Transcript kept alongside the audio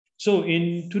So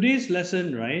in today's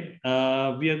lesson, right,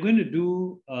 we are going to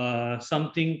do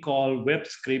something called web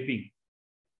scraping.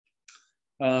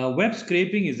 Web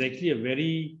scraping is actually a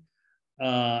very,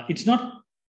 it's not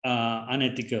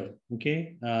unethical,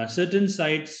 okay? Certain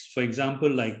sites, for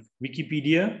example, like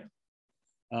Wikipedia,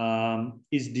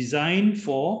 is designed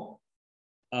for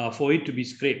it to be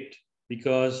scraped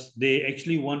because they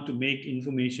actually want to make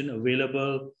information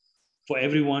available for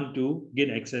everyone to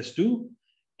get access to.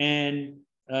 And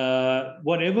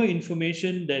whatever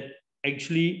information that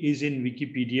actually is in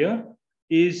Wikipedia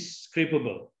is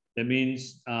scrapable. That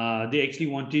means they actually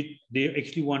want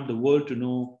the world to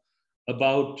know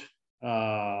about,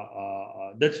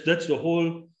 that's the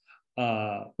whole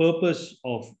purpose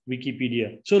of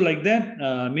Wikipedia. So like that,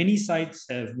 many sites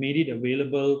have made it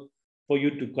available for you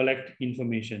to collect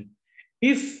information.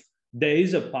 If there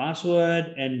is a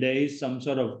password and there is some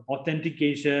sort of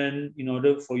authentication in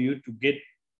order for you to get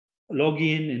log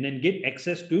in and then get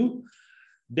access to,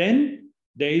 then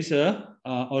there is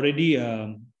already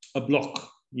a block.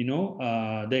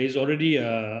 There is already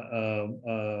a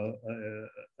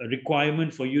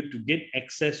requirement for you to get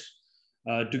access,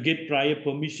 to get prior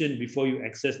permission before you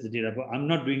access the data. But I'm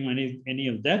not doing any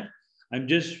of that. I'm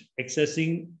just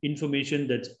accessing information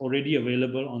that's already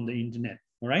available on the internet.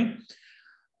 All right.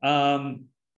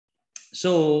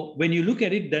 So when you look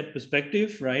at it that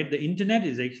perspective, right, the internet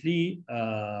is actually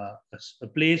a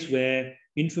place where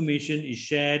information is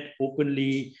shared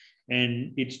openly,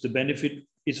 and it's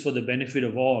for the benefit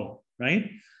of all, right?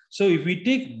 So if we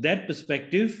take that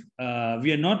perspective,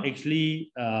 we are not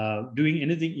actually doing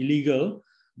anything illegal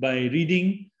by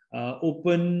reading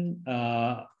open,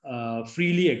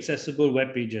 freely accessible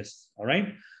web pages, all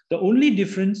right? The only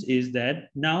difference is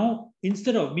that now,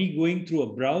 instead of me going through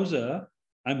a browser,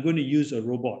 I'm going to use a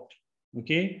robot,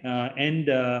 okay? And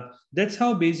that's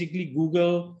how basically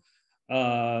Google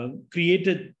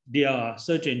created their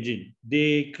search engine.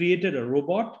 They created a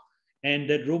robot, and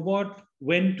that robot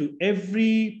went to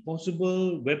every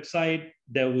possible website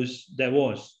there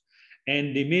was,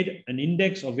 and they made an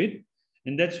index of it.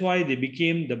 And that's why they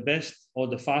became the best or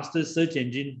the fastest search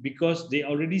engine, because they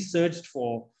already searched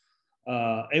for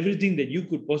everything that you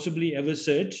could possibly ever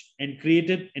search and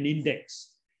created an index.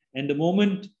 And the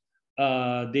moment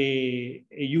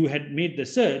you had made the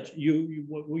search,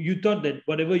 you thought that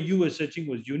whatever you were searching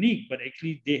was unique, but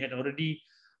actually they had already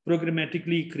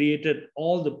programmatically created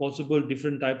all the possible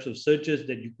different types of searches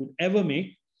that you could ever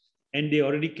make, and they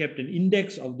already kept an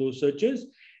index of those searches,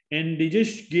 and they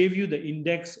just gave you the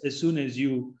index as soon as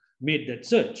you made that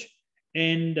search.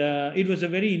 And it was a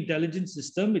very intelligent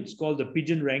system. It's called the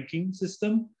pigeon ranking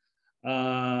system.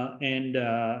 And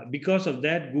because of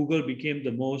that, Google became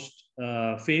the most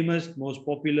famous, most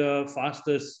popular,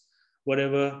 fastest,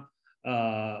 whatever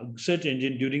search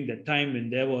engine during that time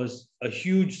when there was a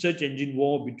huge search engine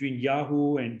war between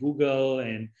Yahoo and Google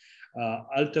and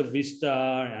Alta Vista.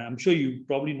 I'm sure you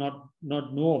probably not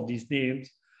know of these names,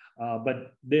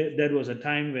 but there was a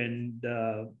time when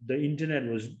the internet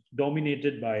was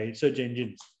dominated by search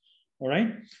engines. All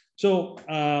right. So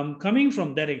coming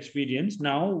from that experience,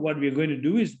 now what we're going to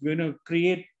do is we're going to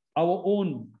create our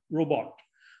own robot,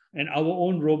 and our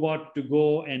own robot to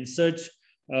go and search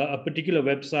a particular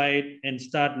website and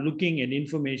start looking at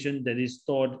information that is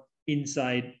stored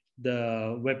inside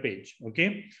the web page.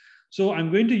 Okay. So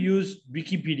I'm going to use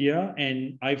Wikipedia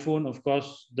and iPhone, of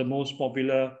course, the most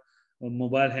popular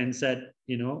mobile handset.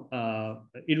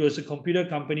 It was a computer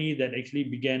company that actually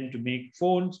began to make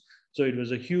phones. So it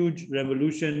was a huge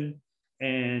revolution,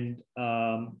 and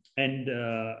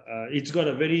it's got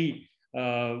a very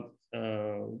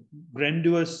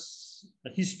grandiose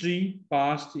history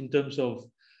past in terms of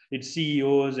its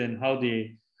CEOs and how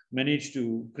they managed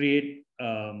to create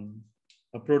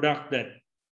a product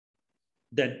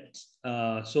that's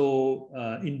so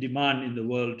in demand in the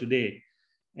world today.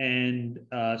 And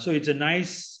so it's a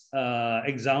nice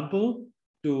example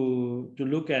to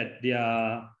look at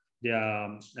their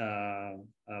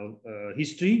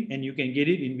history, and you can get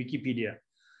it in Wikipedia.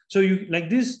 So you like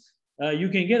this, you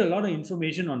can get a lot of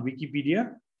information on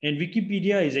Wikipedia, and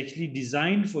Wikipedia is actually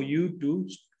designed for you to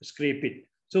scrape it.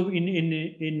 So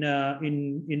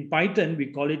in Python,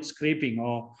 we call it scraping,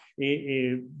 or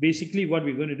basically what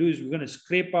we're going to do is we're going to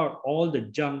scrape out all the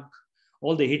junk,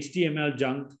 all the HTML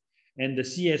junk and the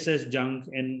CSS junk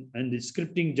and the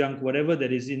scripting junk, whatever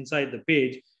that is inside the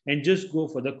page, and just go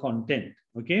for the content.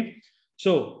 Okay.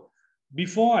 So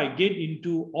before I get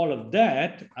into all of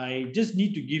that, I just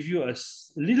need to give you a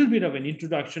little bit of an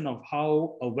introduction of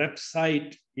how a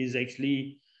website is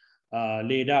actually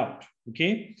laid out.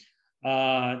 Okay.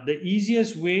 the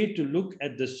easiest way to look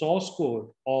at the source code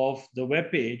of the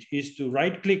web page is to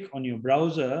right click on your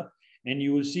browser and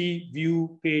you will see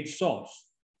view page source.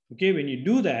 Okay, when you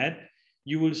do that,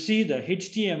 you will see the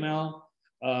HTML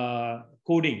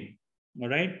coding. All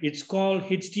right, it's called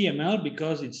HTML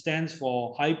because it stands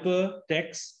for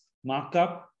Hypertext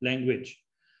Markup Language.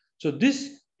 So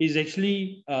this is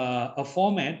actually a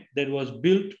format that was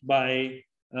built by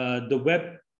the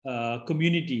web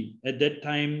community at that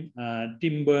time.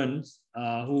 Tim Burns,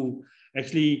 who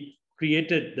actually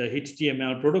created the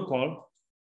HTML protocol.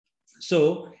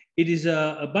 So it is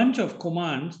a bunch of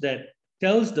commands that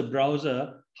tells the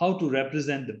browser how to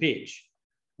represent the page.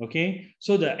 Okay,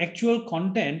 so the actual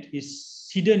content is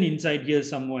hidden inside here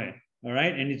somewhere. All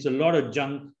right, and it's a lot of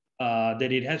junk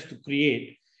that it has to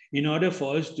create in order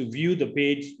for us to view the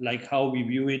page like how we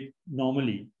view it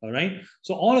normally. All right,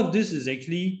 so all of this is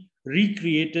actually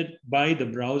recreated by the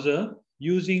browser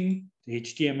using the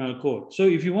HTML code. So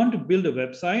if you want to build a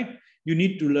website, you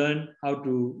need to learn how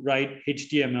to write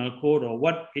HTML code or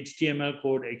what HTML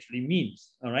code actually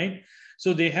means. All right,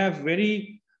 so they have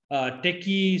very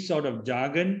techie sort of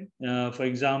jargon. For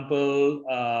example,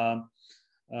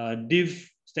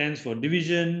 div stands for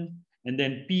division, and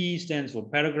then P stands for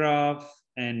paragraph,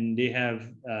 and they have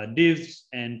divs,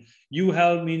 and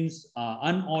UL means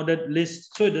unordered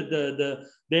list. So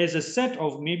there's a set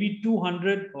of maybe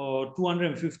 200 or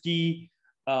 250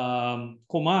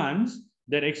 commands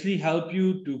that actually help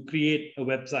you to create a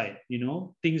website. You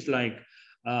know, things like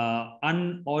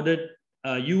unordered,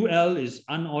 UL is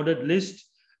unordered list,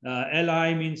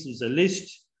 LI means it's a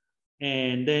list,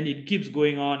 and then it keeps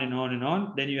going on and on and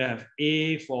on. Then you have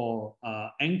A for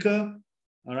anchor.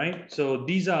 All right, so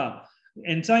these are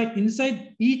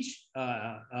inside each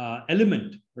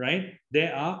element, right?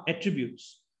 There are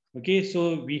attributes. Okay,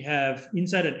 so we have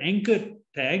inside an anchor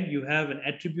tag, you have an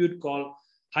attribute called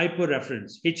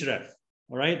hyperreference, href.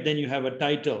 All right, then you have a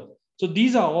title. So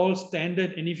these are all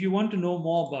standard, and if you want to know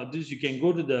more about this, you can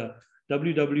go to the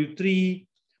WW3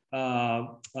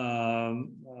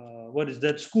 what is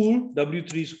that school,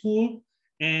 W3 school,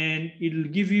 and it'll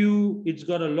give you, it's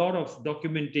got a lot of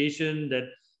documentation that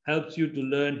helps you to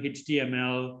learn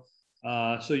HTML.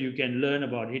 So you can learn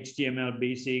about HTML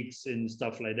basics and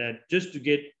stuff like that, just to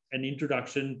get an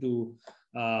introduction to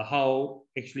how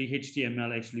actually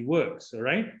HTML actually works. All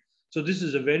right, so this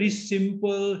is a very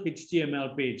simple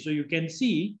HTML page. So you can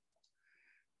see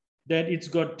that it's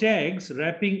got tags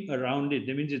wrapping around it.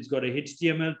 That means it's got a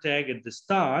HTML tag at the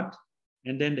start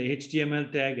and then the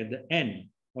HTML tag at the end.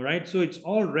 All right, so it's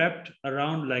all wrapped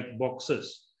around like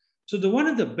boxes. So one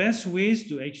of the best ways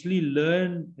to actually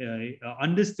learn,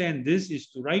 understand this is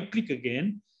to right click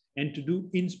again and to do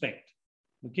inspect.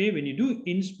 Okay, when you do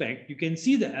inspect, you can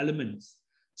see the elements.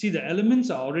 See, the elements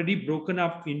are already broken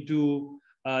up into,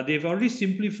 they've already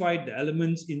simplified the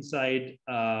elements inside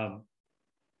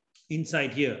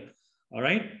here. All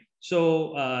right,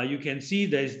 so you can see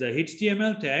there's the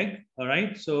HTML tag. All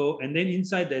right, so and then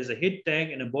inside there's a head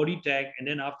tag and a body tag, and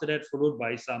then after that followed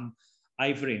by some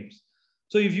iframes.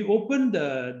 So if you open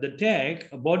the tag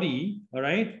body, all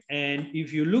right, and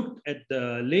if you look at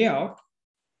the layout,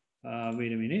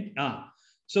 wait a minute.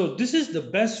 So this is the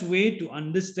best way to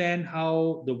understand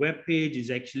how the web page is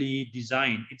actually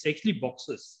designed. It's actually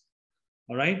boxes.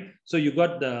 All right, so you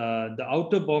got the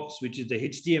outer box, which is the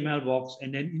HTML box,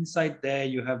 and then inside there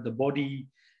you have the body,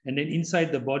 and then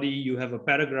inside the body you have a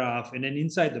paragraph, and then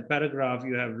inside the paragraph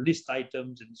you have list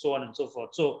items and so on and so forth.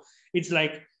 So it's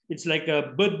like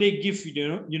a birthday gift.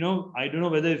 You know, I don't know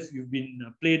whether if you've been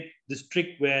played this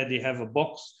trick where they have a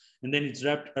box and then it's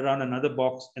wrapped around another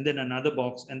box and then another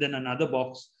box and then another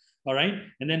box. All right,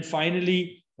 and then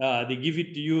finally they give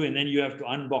it to you, and then you have to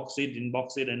unbox it,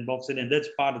 unbox it, and that's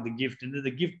part of the gift. And then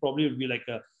the gift probably would be like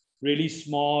a really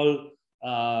small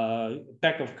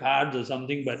pack of cards or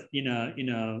something, but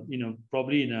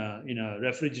probably in a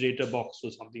refrigerator box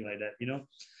or something like that. You know,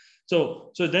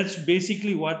 so that's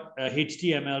basically what a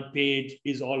HTML page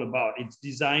is all about. It's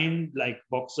designed like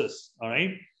boxes. All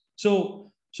right,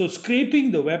 so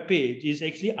scraping the web page is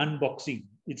actually unboxing.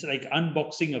 It's like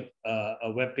unboxing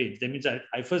a web page. That means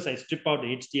I first strip out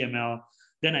the HTML,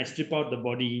 then I strip out the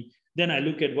body, then I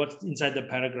look at what's inside the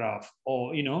paragraph,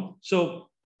 or So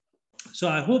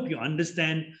I hope you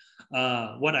understand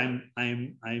what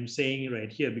I'm saying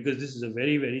right here, because this is a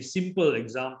very, very simple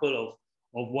example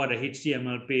of what a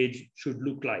HTML page should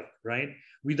look like, right?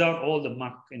 Without all the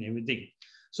muck and everything.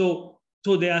 So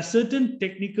there are certain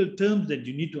technical terms that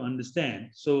you need to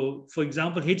understand. So for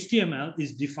example, HTML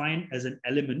is defined as an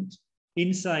element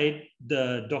inside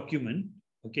the document.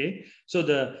 Okay, so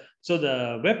the So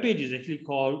the web page is actually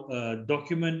called a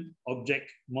document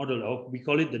object model, or we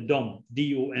call it the DOM,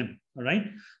 D-O-M, all right?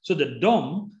 So the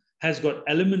DOM has got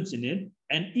elements in it,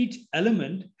 and each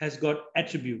element has got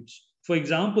attributes. For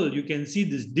example, you can see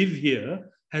this div here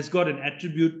has got an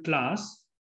attribute class,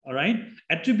 all right?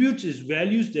 Attributes is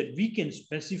values that we can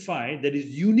specify that is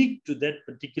unique to that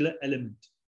particular element,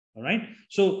 all right?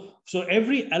 So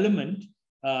every element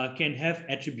can have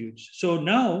attributes. So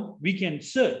now we can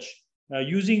search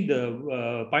using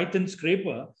the Python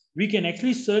scraper. We can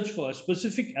actually search for a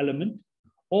specific element,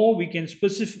 or we can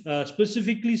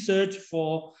specifically search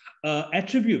for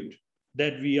attribute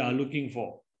that we are looking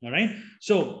for, all right?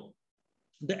 So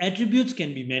the attributes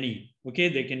can be many, okay?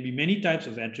 There can be many types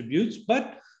of attributes,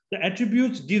 but the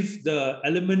attributes give the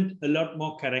element a lot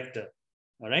more character,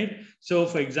 all right? So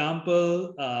for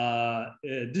example,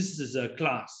 this is a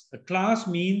class. A class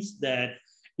means that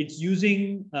it's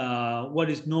using what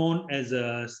is known as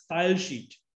a style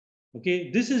sheet,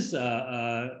 okay? This is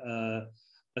a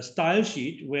style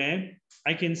sheet where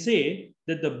I can say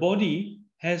that the body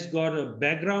has got a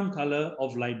background color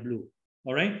of light blue,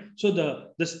 all right? So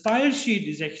the style sheet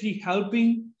is actually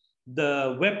helping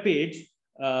the web page,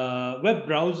 web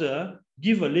browser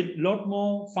give a lot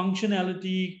more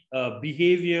functionality,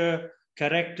 behavior,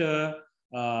 character,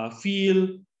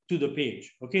 feel to the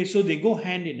page, okay? So they go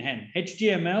hand in hand,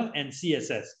 HTML and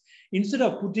CSS. Instead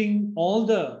of putting all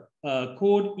the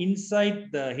code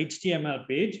inside the HTML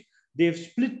page, they've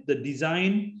split the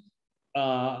design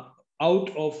out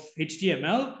of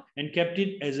HTML and kept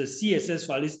it as a CSS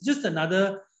file. It's just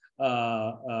another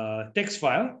text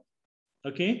file,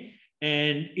 okay?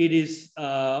 And it is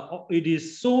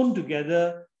sewn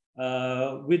together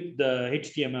with the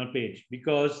HTML page,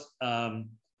 because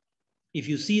if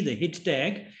you see the H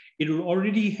tag, it will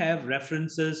already have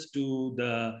references to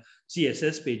the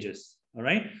CSS pages, all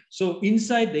right? So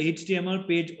inside the HTML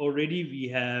page already we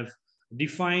have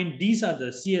defined these are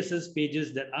the CSS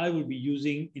pages that I will be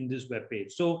using in this web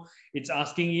page. So it's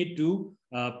asking it to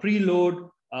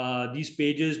preload these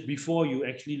pages before you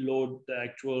actually load the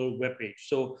actual web page.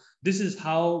 So this is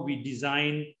how we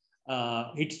design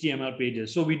HTML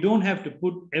pages. So we don't have to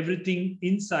put everything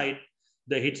inside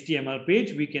the HTML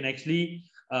page. We can actually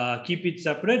keep it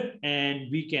separate, and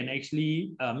we can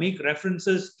actually make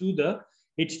references to the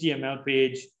HTML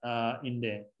page in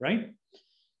there, right?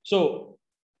 So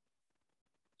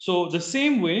the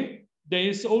same way, there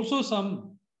is also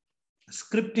some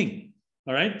scripting,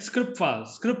 all right? Script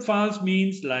files. Script files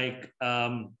means like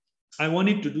I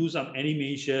wanted to do some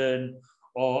animation,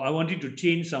 or I wanted to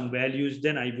change some values,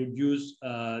 then I would use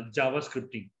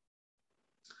JavaScripting.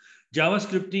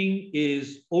 JavaScripting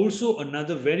is also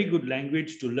another very good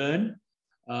language to learn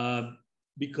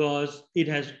because it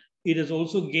has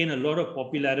also gained a lot of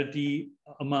popularity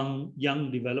among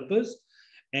young developers.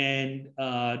 And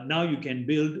now you can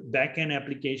build back-end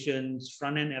applications,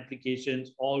 front-end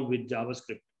applications, all with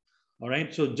JavaScript. All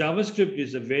right. So JavaScript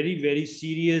is a very, very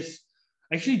serious.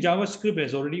 Actually, JavaScript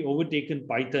has already overtaken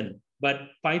Python,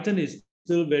 but Python is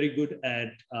still very good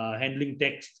at handling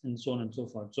text and so on and so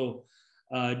forth. So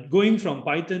going from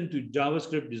Python to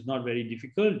JavaScript is not very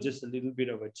difficult, just a little bit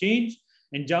of a change.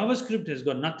 And JavaScript has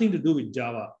got nothing to do with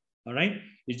Java. All right.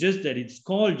 It's just that it's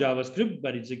called JavaScript,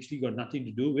 but it's actually got nothing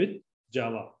to do with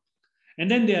Java.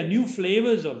 And then there are new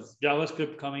flavors of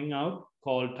JavaScript coming out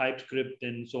called TypeScript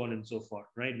and so on and so forth,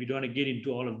 right? We don't want to get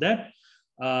into all of that.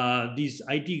 These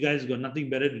IT guys got nothing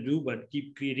better to do but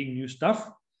keep creating new stuff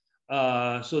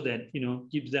so that, you know,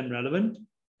 keeps them relevant.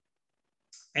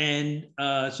 And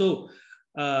so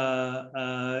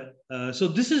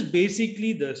this is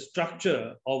basically the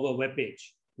structure of a web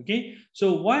page. Okay,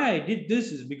 so why I did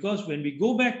this is because when we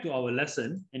go back to our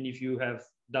lesson, and if you have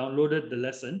downloaded the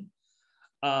lesson,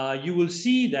 you will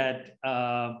see that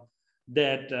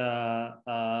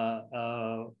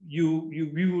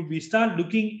we start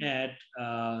looking at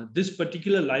this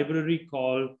particular library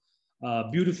called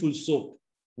Beautiful Soap.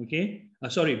 Okay,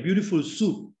 sorry, Beautiful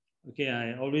Soup. Okay,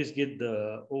 I always get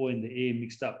the O and the A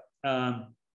mixed up.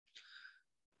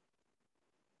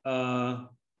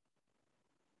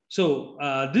 So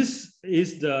this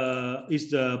is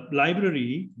the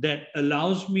library that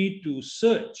allows me to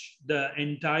search the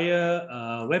entire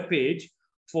web page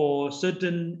for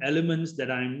certain elements that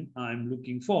I'm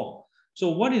looking for.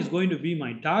 So what is going to be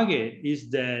my target is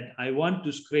that I want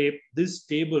to scrape this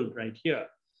table right here.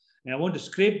 And I want to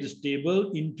scrape this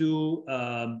table into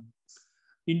an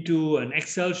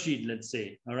Excel sheet, let's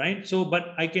say. All right. So,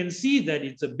 but I can see that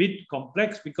it's a bit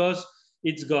complex because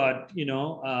it's got, you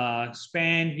know,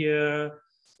 span here.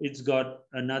 It's got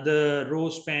another row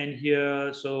span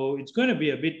here. So it's going to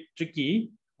be a bit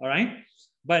tricky. All right.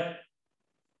 But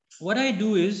what I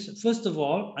do is, first of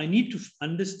all, I need to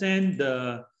understand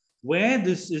where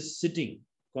this is sitting.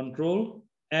 Control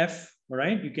F, all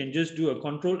right? You can just do a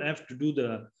Control F to do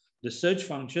the search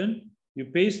function. You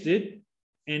paste it,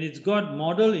 and it's got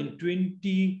model in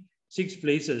 26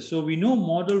 places. So we know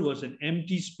model was an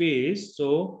empty space.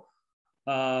 So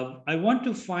I want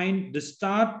to find the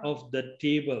start of the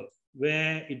table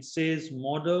where it says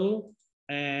model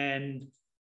and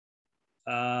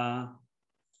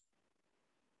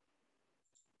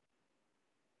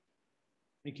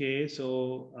okay,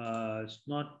 so it's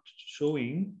not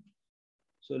showing.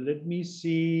 So let me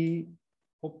see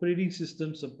operating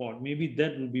system support. Maybe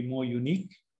that will be more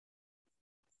unique.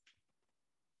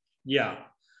 Yeah.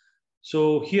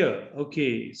 So here,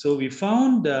 okay. So we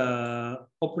found the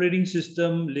operating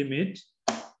system limit,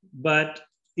 but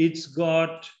it's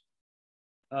got,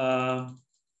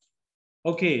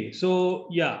 okay. So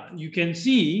yeah, you can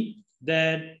see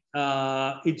that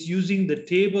it's using the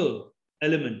table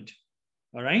element.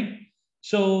 All right.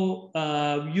 So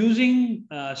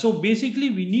so basically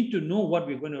we need to know what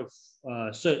we're going to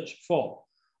search for.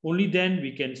 Only then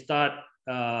we can start,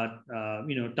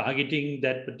 targeting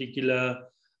that particular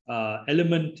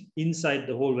element inside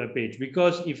the whole web page.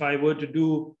 Because if I were to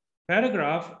do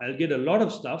paragraph, I'll get a lot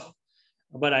of stuff,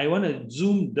 but I want to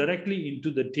zoom directly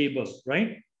into the table,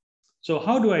 right? So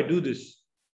how do I do this?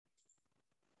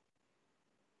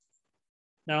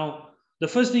 Now, the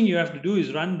first thing you have to do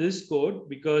is run this code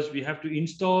because we have to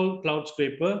install Cloud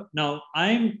Scraper. Now,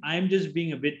 I'm just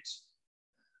being a bit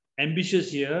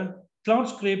ambitious here. Cloud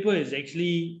Scraper is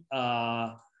actually,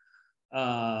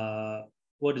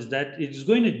 what is that? It's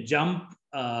going to jump,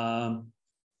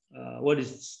 what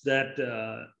is that?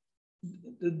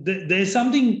 There's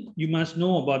something you must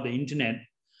know about the internet.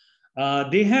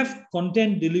 They have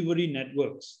content delivery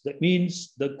networks. That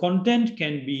means the content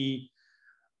can be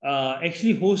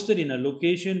actually hosted in a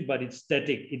location, but it's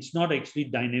static. It's not actually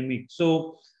dynamic.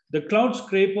 So the Cloud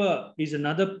Scraper is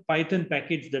another Python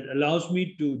package that allows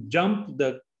me to jump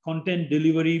the content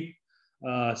delivery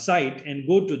site and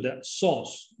go to the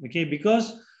source. Okay,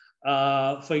 because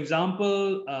for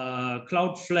example,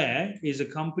 Cloudflare is a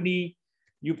company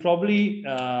you probably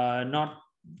not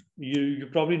you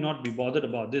probably not be bothered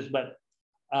about this, but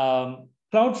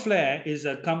Cloudflare is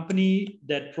a company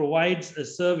that provides a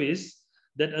service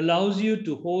that allows you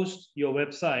to host your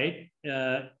website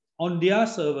on their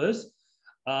servers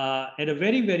at a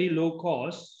very, very low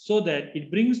cost so that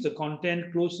it brings the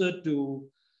content closer to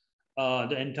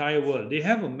the entire world. They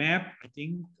have a map, I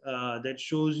think, that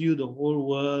shows you the whole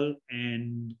world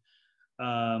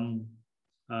um,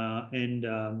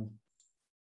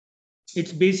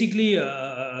 it's basically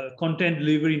a content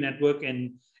delivery network,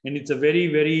 and it's a very,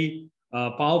 very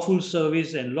powerful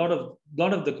service, and a lot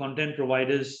of the content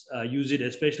providers use it,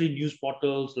 especially news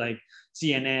portals like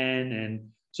CNN, and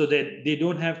so that they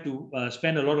don't have to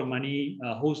spend a lot of money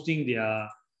hosting their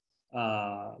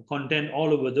content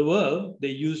all over the world. They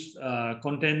use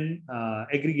content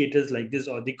aggregators like this,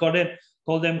 or they call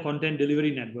them content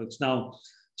delivery networks. Now,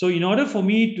 so in order for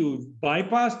me to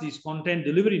bypass these content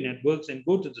delivery networks and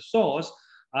go to the source,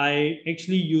 I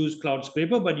actually use Cloud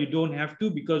Scraper, but you don't have to,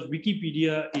 because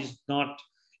Wikipedia is not,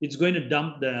 it's going to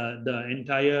dump the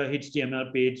entire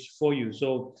HTML page for you.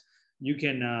 So you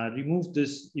can remove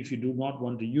this if you do not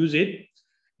want to use it.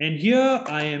 And here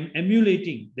I am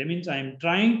emulating. That means I'm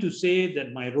trying to say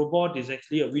that my robot is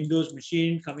actually a Windows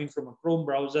machine coming from a Chrome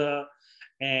browser,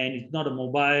 and it's not a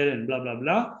mobile, and blah, blah,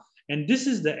 blah. And this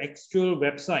is the actual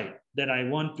website that I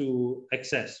want to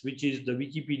access, which is the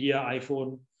Wikipedia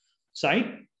iPhone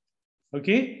site.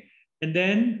 Okay. And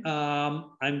then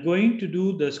I'm going to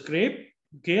do the scrape.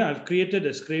 Okay. I've created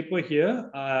a scraper here.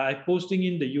 I'm posting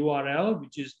in the URL,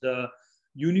 which is the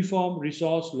uniform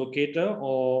resource locator,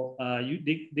 or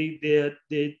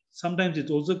they sometimes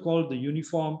it's also called the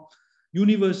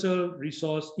universal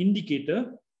resource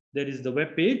indicator. That is the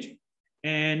web page.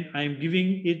 And I'm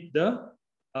giving it the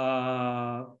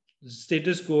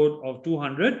status code of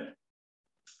 200.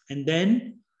 And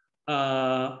then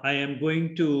I am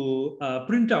going to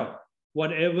print out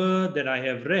whatever that I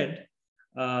have read.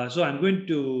 So I'm going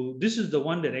to, this is the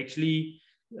one that actually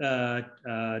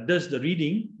does the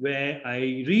reading, where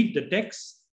I read the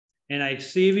text and I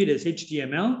save it as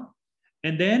HTML.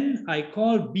 And then I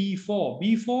call B4.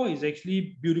 B4 is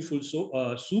actually Beautiful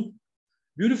Soup.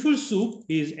 Beautiful Soup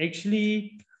is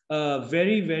actually a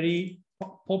very, very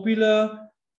popular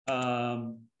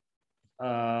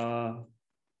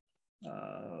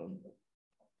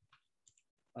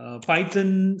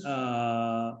Python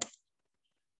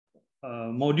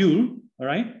module. All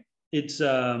right. It's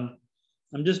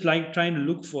I'm just like trying to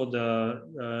look for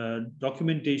the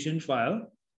documentation file.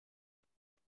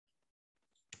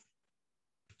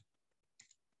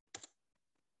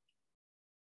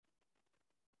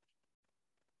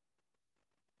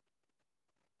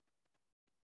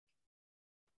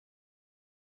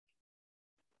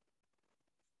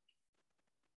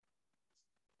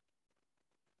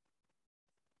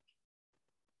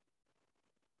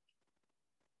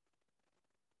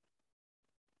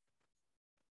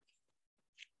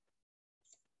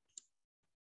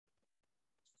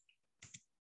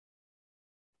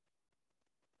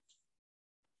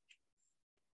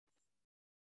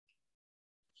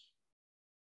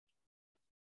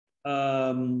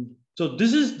 So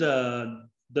this is the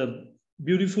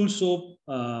beautiful SOAP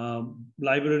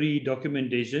library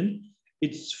documentation.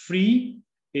 It's free.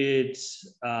 It's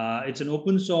an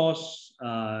open source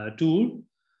tool,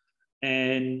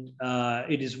 and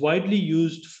it is widely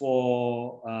used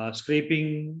for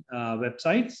scraping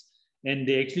websites. And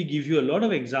they actually give you a lot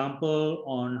of example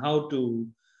on how to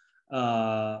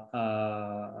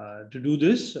do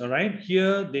this. All right,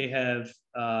 here they have.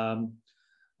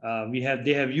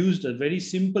 They have used a very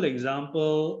simple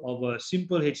example of a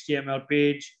simple HTML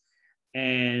page,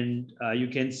 and you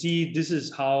can see this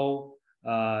is how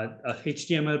a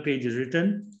HTML page is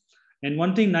written. And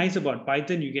one thing nice about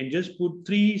Python, you can just put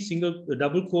three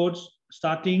double quotes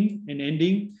starting and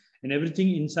ending, and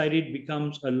everything inside it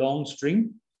becomes a long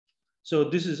string. So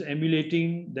this is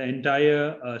emulating the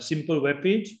entire simple web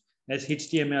page as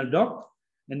HTML doc,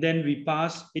 and then we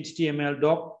pass HTML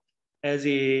doc as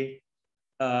a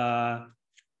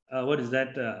what is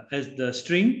that as the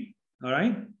string. All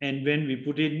right, and when we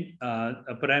put in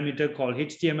a parameter called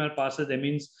HTML parser, that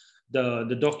means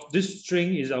this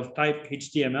string is of type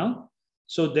HTML.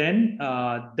 So then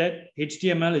that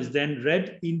HTML is then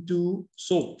read into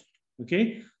SOAP.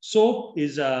 Okay, SOAP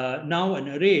is now an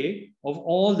array of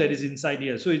all that is inside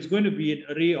here. So it's going to be an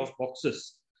array of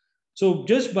boxes. So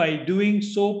just by doing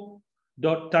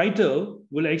SOAP.title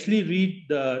will actually read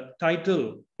the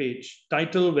title page,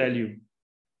 title value.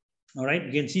 All right,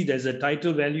 you can see there's a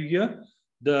title value here,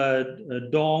 the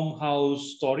dorm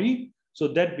house story. So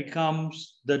that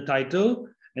becomes the title,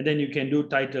 and then you can do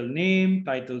title name,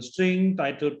 title string,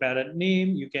 title parent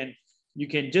name. You can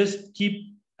just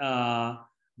keep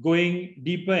going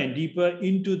deeper and deeper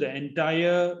into the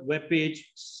entire web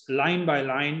page, line by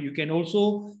line. You can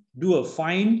also do a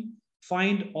find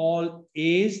all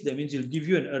A's. That means it'll give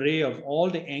you an array of all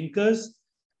the anchors.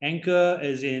 Anchor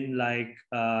as in like,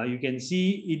 you can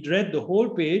see it read the whole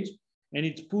page and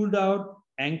it's pulled out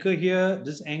anchor here,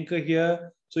 this anchor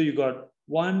here. So you got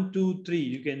 1, 2, 3.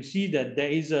 You can see that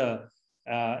there is a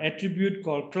attribute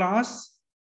called class,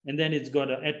 and then it's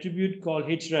got an attribute called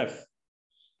href.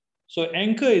 So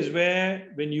anchor is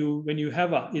where when you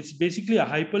have it's basically a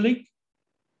hyperlink.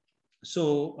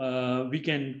 So we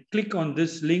can click on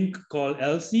this link called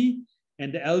LC,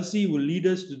 and the LC will lead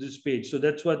us to this page. So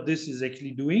that's what this is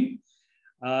actually doing.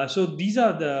 So these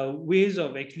are the ways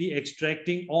of actually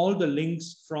extracting all the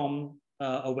links from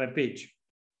a web page.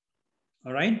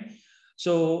 All right.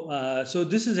 So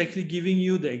this is actually giving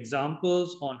you the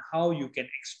examples on how you can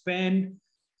expand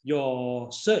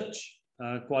your search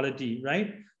quality,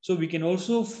 right? So we can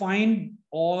also find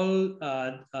all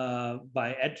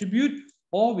by attribute,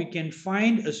 or we can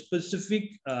find a specific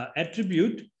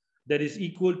attribute that is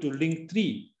equal to link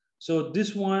 3. So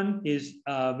this one is,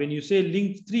 when you say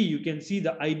link 3, you can see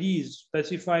the ID is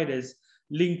specified as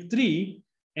link 3,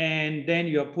 and then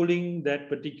you're pulling that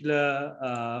particular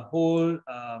whole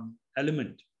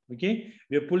element. Okay,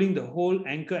 we're pulling the whole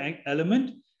anchor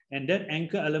element, and that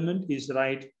anchor element is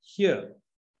right here.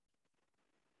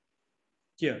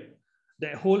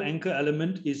 The whole anchor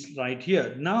element is right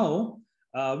here. Now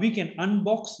we can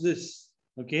unbox this.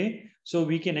 Okay, so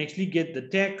we can actually get the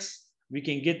text, we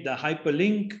can get the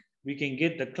hyperlink, we can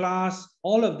get the class.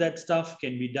 All of that stuff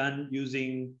can be done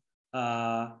using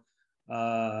Python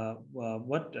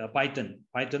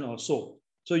or SOAP.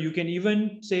 So you can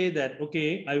even say that,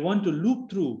 okay, I want to loop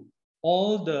through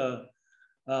all the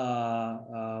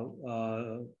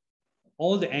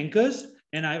anchors,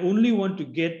 and I only want to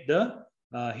get the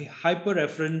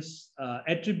hyperreference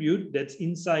attribute that's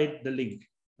inside the link.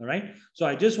 All right. So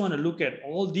I just want to look at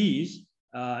all these,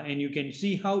 and you can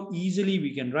see how easily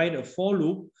we can write a for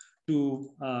loop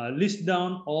to list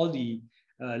down all the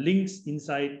links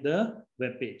inside the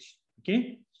web page.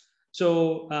 Okay.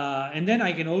 So, and then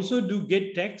I can also do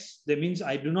get text. That means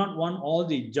I do not want all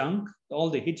the junk, all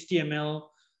the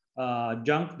HTML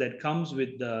junk that comes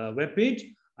with the web page.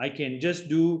 I can just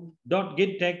do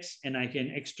 .get text, and I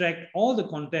can extract all the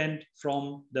content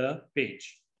from the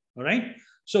page. All right.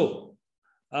 So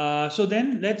So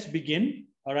then let's begin.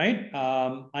 All right.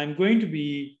 I'm going to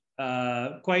be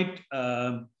quite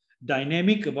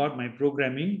dynamic about my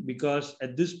programming, because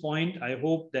at this point, I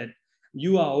hope that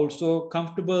you are also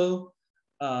comfortable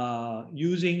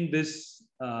using this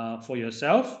for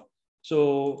yourself.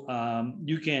 So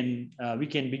we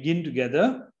can begin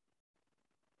together.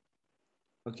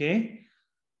 Okay.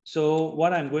 So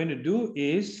what I'm going to do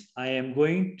is I am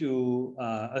going to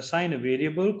assign a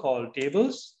variable called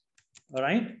tables. All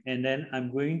right. And then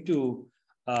I'm going to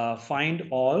find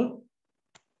all.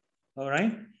 All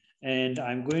right. And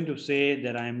I'm going to say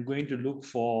that I'm going to look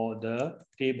for the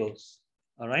tables.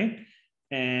 All right.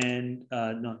 And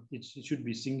no, it should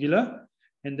be singular.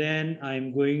 And then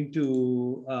I'm going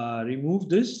to remove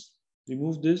this,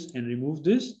 and remove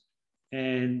this.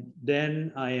 And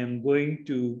then I am going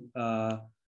to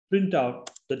print out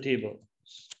the table.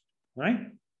 Right.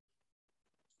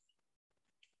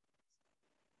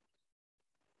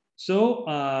 So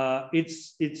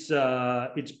it's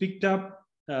picked up.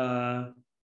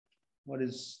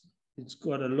 It's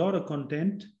got a lot of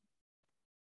content.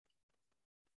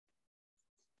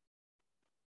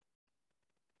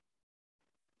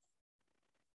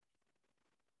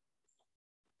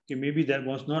 Okay, maybe that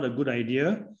was not a good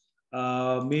idea.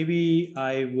 Maybe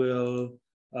I will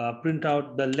print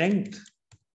out the length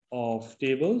of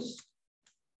tables.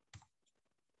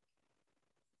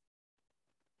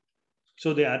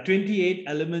 So there are 28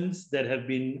 elements that have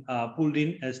been pulled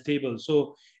in as tables.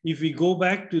 So if we go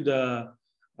back to the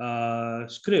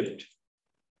script,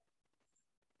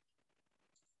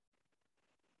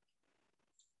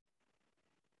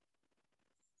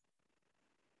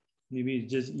 maybe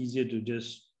it's just easier to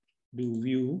just do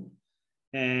view.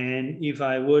 And if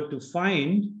I were to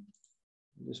find,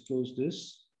 just close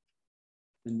this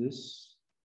and this,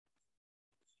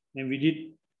 and we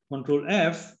did Control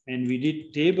F and we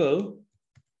did table.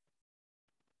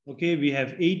 Okay, we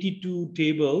have 82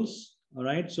 tables. All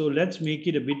right, so let's make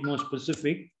it a bit more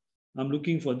specific. I'm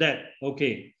looking for that.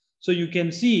 Okay, so you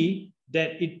can see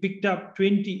that it picked up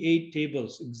 28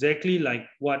 tables, exactly like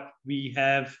what we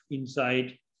have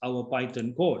inside our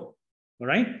Python code. All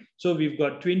right, so we've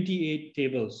got 28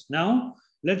 tables. Now,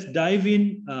 let's dive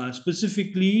in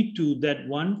specifically to that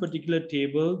one particular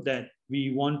table that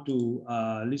we want to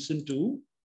listen to.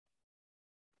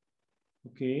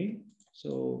 Okay,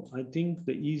 so I think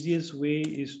the easiest way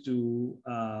is to,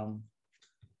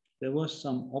 there was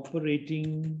some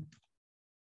operating,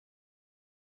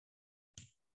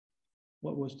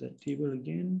 what was that table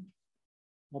again?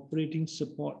 Operating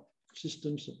support,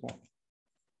 system support.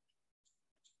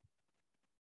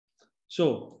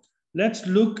 So let's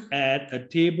look at a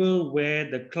table where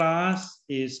the class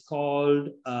is called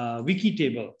wiki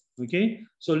table. Okay,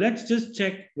 so let's just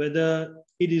check whether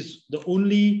it is the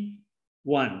only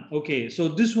one. Okay, so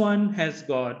this one has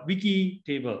got wiki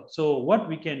table. So what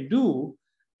we can do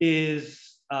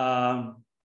is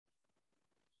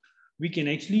we can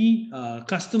actually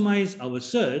customize our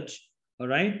search, all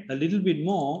right, a little bit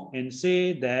more, and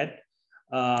say that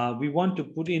we want to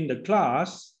put in the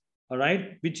class, all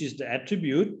right, which is the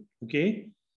attribute. Okay,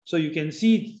 so you can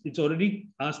see it's already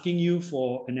asking you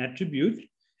for an attribute,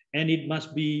 and it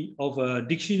must be of a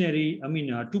dictionary, I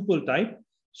mean a tuple type.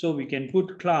 So we can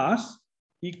put class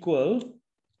equal,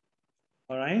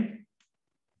 all right,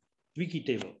 wiki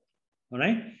table. All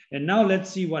right, and now let's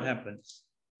see what happens.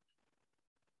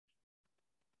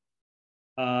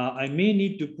 I may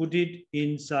need to put it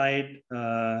inside.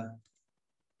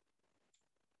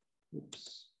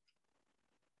 Oops.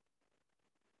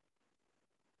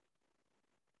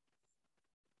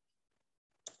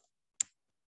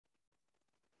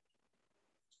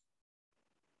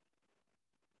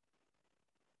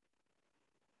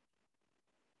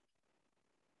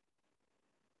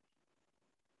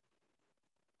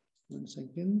 1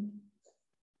 second.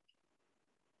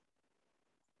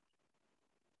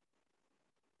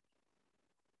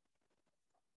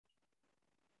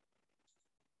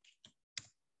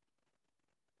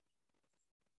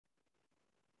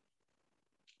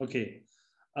 Okay.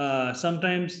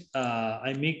 Sometimes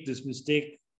I make this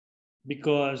mistake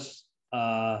because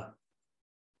my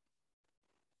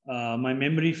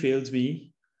memory fails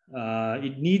me.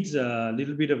 It needs a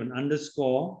little bit of an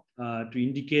underscore to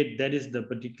indicate that is the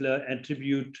particular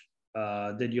attribute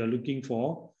that you're looking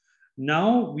for.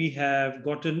 Now we have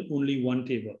gotten only one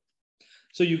table.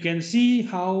 So you can see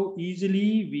how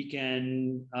easily we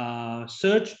can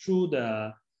search through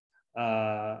the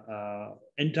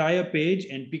entire page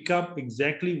and pick up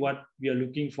exactly what we are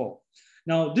looking for.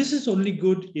 Now, this is only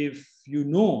good if you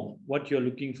know what you're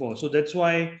looking for. So that's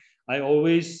why I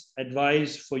always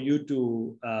advise for you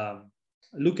to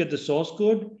look at the source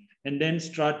code, and then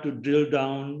start to drill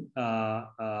down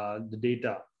the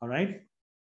data. All right.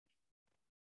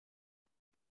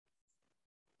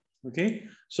 Okay.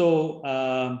 So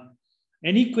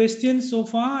any questions so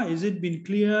far? Has it been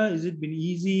clear? Has it been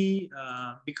easy?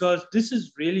 Because this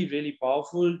is really, really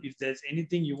powerful. If there's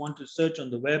anything you want to search on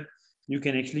the web, you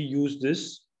can actually use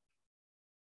this.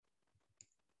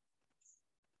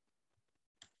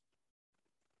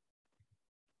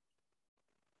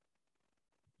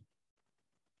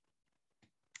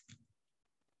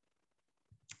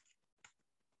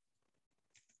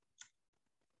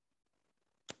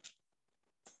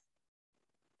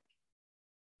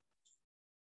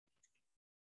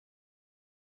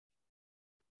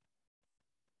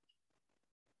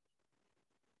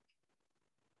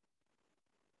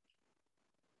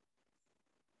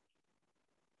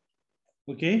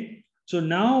 Okay. So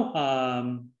now,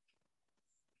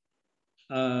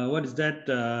 what is that?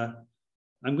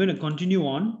 I'm going to continue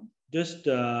on just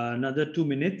another 2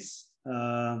 minutes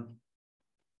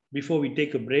before we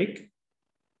take a break.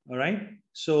 All right.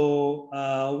 So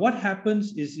what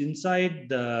happens is inside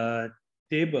the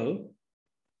table,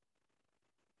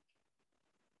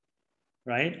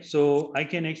 right? So I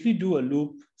can actually do a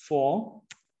loop for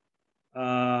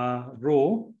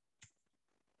row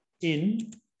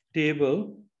in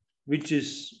table, which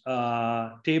is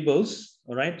tables.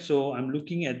 All right. So I'm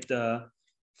looking at the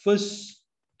first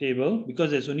table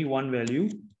because there's only one value.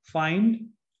 Find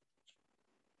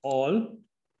all.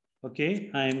 Okay,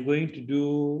 I am going to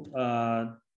do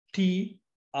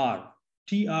TR.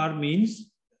 TR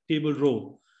means table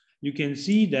row. You can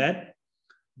see that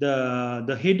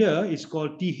the header is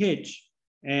called TH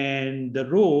and the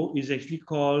row is actually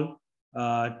called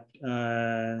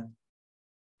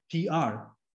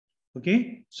TR.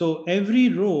 Okay, so every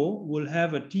row will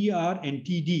have a TR and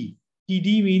TD.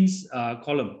 TD means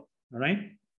column. All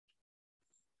right.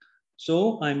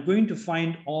 So I'm going to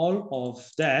find all of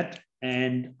that,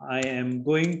 and I am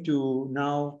going to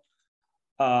now,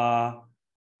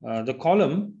 the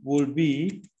column will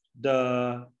be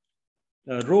the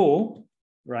row,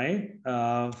 right?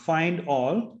 Find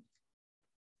all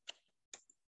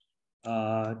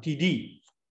TD.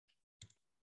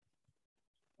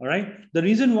 All right. The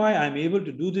reason why I'm able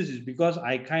to do this is because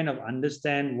I kind of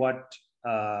understand what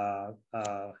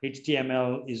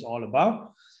HTML is all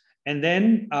about. And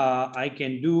then I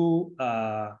can do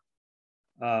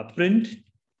print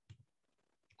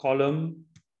column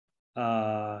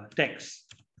text.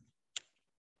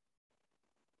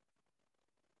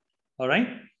 All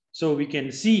right. So we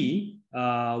can see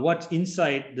what's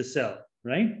inside the cell,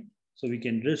 right? So we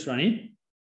can just run it.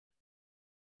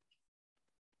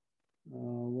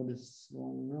 What is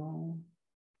wrong now?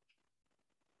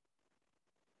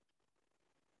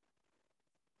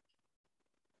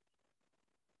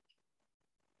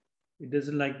 It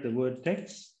doesn't like the word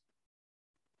text.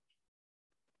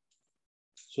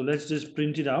 So let's just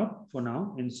print it out for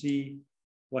now and see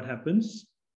what happens.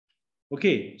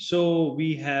 Okay, so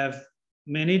we have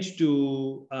managed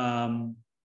to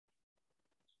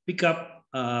pick up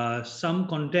some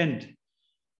content.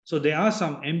 So there are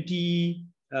some empty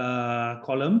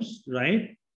columns,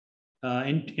 right?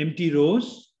 Empty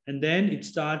rows, and then it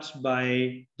starts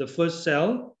by the first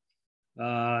cell,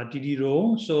 TD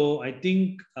row. So I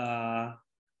think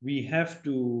we have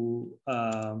to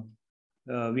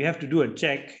do a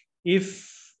check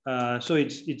if so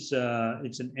it's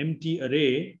an empty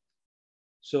array.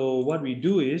 So what we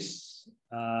do is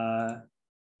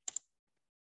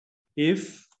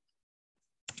if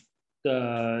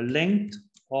the length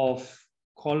of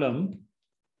column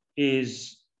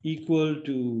is equal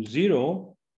to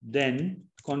 0, then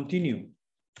continue.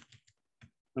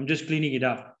 I'm just cleaning it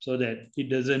up so that it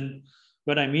doesn't.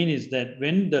 What I mean is that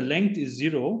when the length is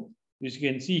 0, as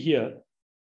you can see here,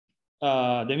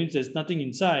 that means there's nothing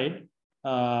inside.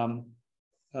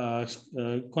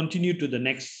 Continue to the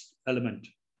next element.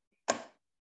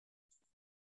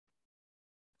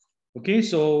 Okay,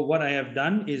 so what I have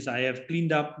done is I have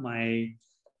cleaned up my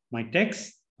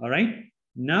text. All right.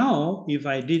 Now, if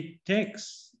I did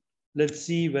text, let's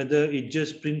see whether it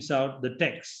just prints out the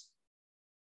text.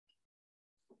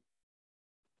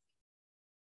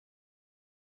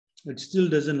 It still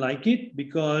doesn't like it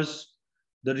because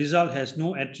the result has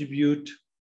no attribute.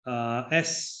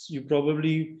 As you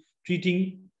probably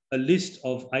treating a list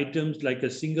of items like a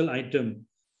single item.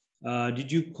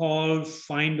 Did you call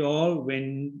find all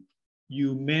when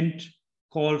you meant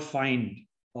call find?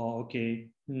 Oh, okay.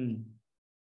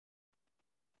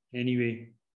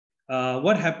 Anyway,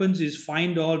 what happens is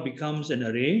find all becomes an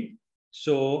array.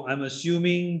 So I'm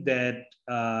assuming that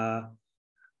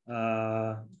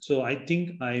So I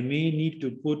think I may need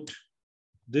to put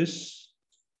this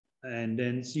and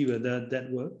then see whether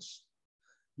that works.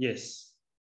 Yes.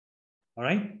 All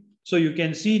right. So you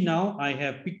can see now I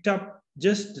have picked up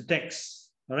just the text.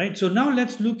 All right. So now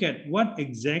let's look at what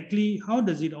exactly, how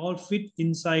does it all fit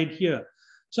inside here?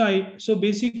 So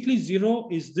basically 0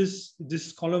 is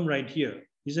this column right here,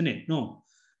 isn't it? No,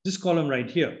 this column right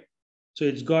here. So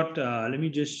it's got, let me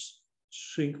just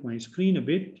shrink my screen a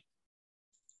bit.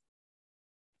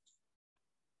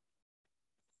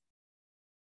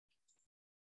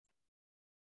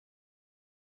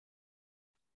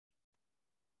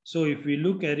 So if we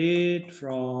look at it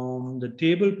from the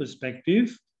table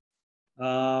perspective,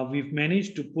 we've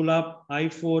managed to pull up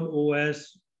iPhone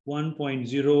OS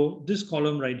 1.0, this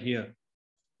column right here,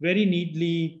 very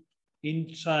neatly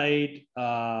inside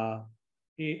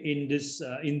in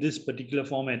this particular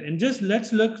format. And just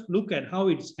let's look at how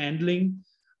it's handling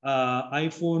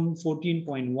iPhone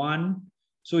 14.1.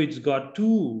 So it's got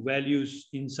two values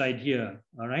inside here.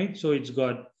 All right. So it's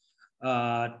got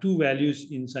two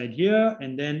values inside here,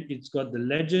 and then it's got the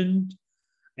legend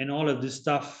and all of this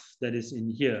stuff that is in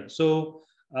here. So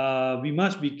we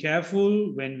must be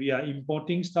careful when we are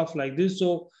importing stuff like this.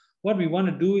 So what we want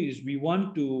to do is we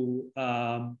want to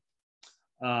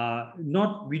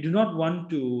we do not want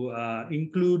to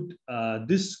include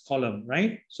this column,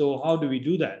 right? So how do we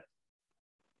do that?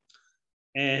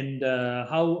 And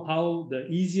how the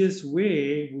easiest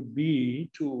way would be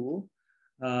to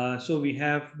so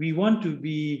we want to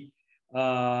be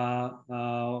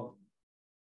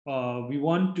we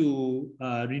want to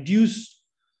reduce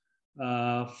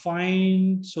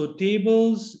find. So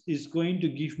tables is going to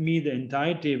give me the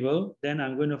entire table. Then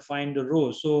I'm going to find the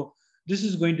row. So this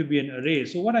is going to be an array.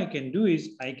 So what I can do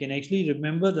is I can actually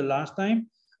remember the last time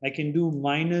I can do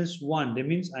 -1. That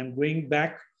means I'm going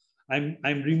back.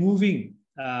 I'm removing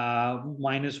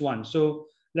 -1. So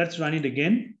let's run it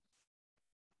again.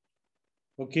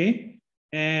 Okay.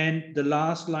 And the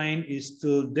last line is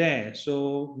still there.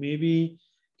 So maybe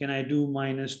can I do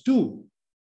 -2?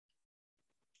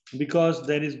 Because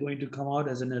that is going to come out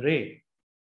as an array.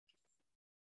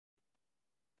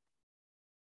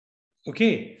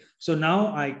 Okay, so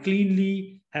now I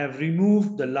cleanly have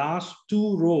removed the last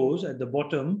two rows at the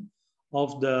bottom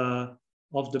of the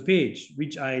page,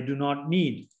 which I do not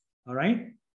need. All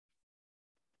right.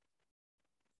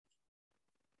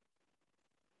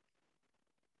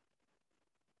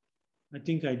 I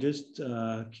think I just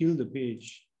killed the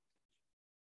page.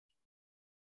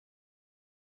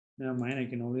 Never mind, I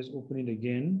can always open it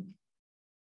again.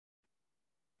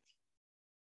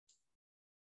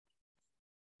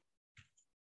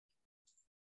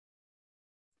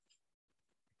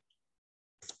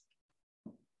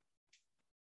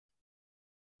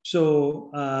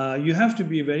 So you have to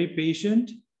be very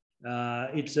patient.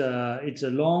 It's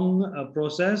a long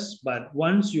process, but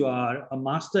once you are a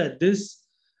master at this,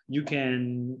 you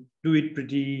can do it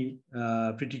pretty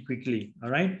quickly. All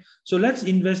right. So let's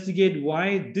investigate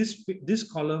why this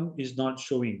column is not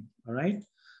showing. All right.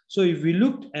 So if we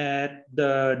looked at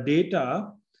the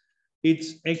data,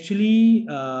 it's actually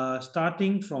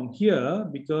starting from here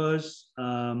because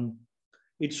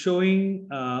it's showing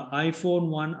iPhone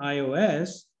 1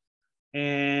 iOS,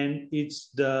 and it's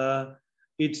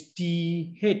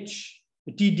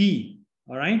TD.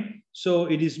 All right. So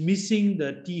it is missing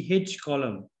the TH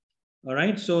column. All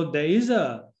right. So there is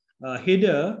a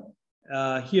header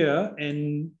here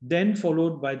and then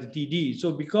followed by the TD.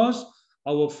 So because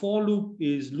our for loop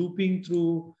is looping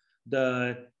through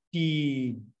the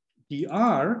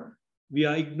TR, we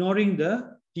are ignoring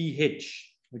the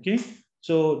TH. Okay.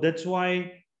 So that's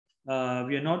why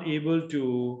we are not able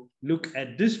to look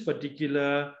at this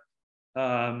particular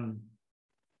column,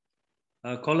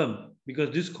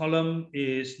 because this column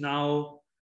is now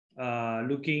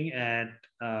looking at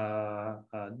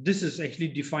this is actually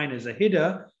defined as a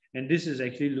header, and this is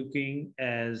actually looking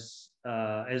as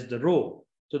the row.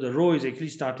 So the row is actually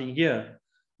starting here,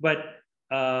 but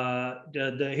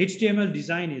the HTML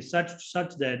design is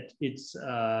such that it's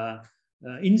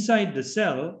inside the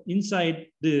cell, inside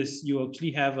this, you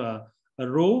actually have a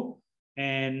row.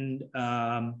 And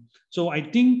so I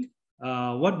think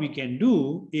what we can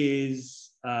do is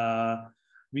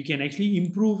we can actually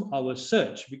improve our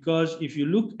search, because if you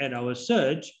look at our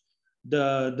search,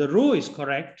 the row is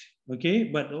correct, okay,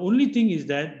 but the only thing is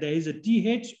that there is a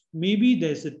TH, maybe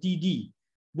there's a TD,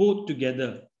 both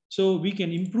together. So we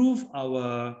can improve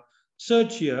our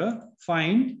search here,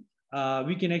 find,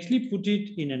 we can actually put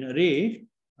it in an array,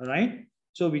 all right?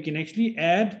 So we can actually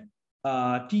add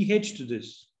TH to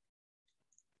this.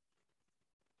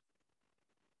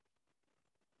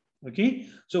 Okay,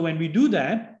 so when we do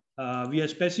that, we are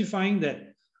specifying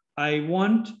that I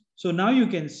want, so now you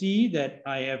can see that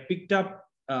I have picked up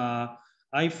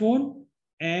iPhone,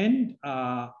 and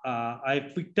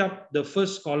I picked up the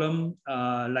first column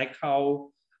like how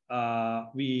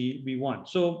we want.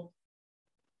 So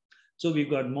we've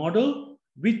got model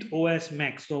with OS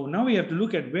Max. So now we have to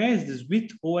look at where is this with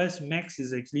OS Max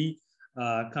is actually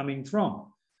coming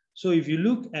from. So if you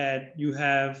look at, you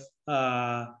have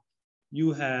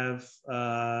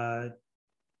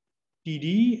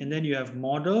TD, and then you have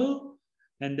model,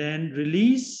 and then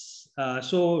release.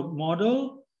 So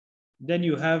model, then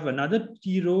you have another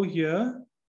T row here.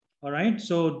 All right.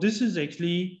 So this is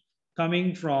actually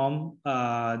coming from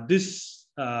this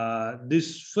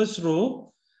first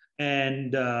row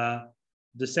and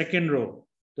the second row,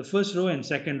 the first row and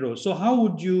second row. So how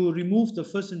would you remove the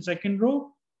first and second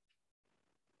row?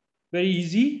 Very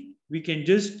easy. We can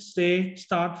just say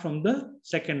start from the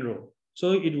second row.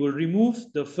 So it will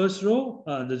remove the first row,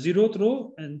 the 0th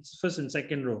row, and first and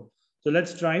second row. So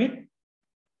let's try it.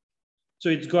 So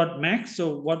it's got max.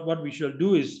 So what we shall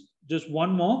do is just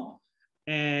one more,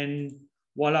 and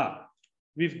voila,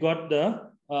 we've got the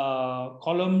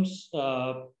columns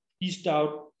pieced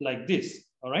out like this.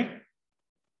 All right.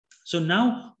 So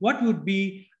now what would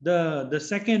be the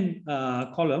second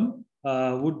column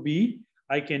would be,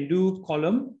 I can do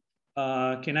column.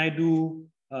 Can I do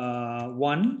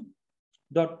one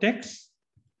dot text?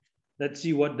 Let's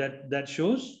see what that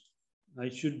shows.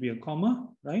 It should be a comma,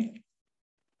 right?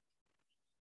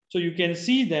 So you can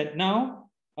see that now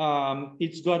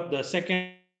it's got the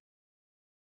second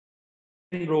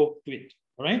row to it.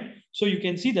 All right. So you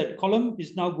can see that column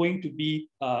is now going to be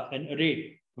an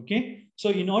array. Okay. So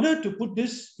in order to put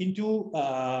this into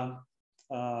a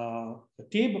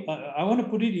table, I want to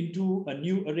put it into a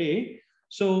new array.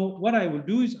 So what I will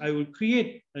do is I will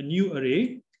create a new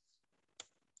array.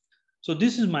 So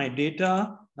this is my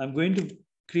data. I'm going to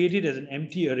create it as an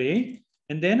empty array.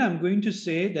 And then I'm going to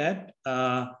say that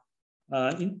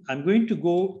I'm going to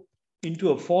go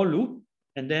into a for loop,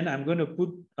 and then I'm going to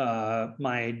put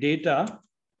my data,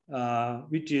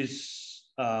 which is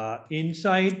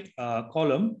inside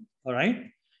column. All right.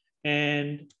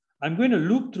 And I'm going to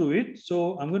loop through it.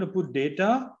 So I'm going to put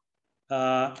data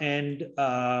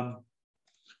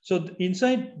so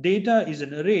inside data is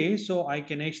an array. So I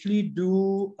can actually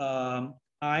do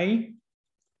I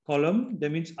column.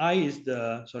 That means I is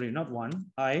the, sorry, not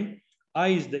one, I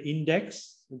is the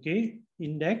index. Okay,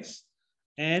 index,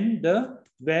 and the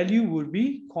value will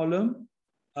be column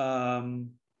D.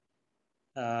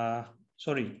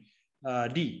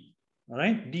 All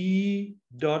right, D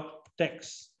dot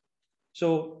text.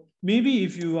 So maybe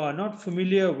if you are not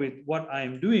familiar with what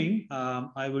I'm doing,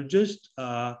 I will just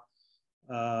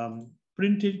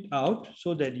print it out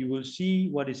so that you will see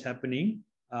what is happening.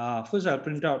 First, I'll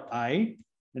print out I,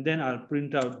 and then I'll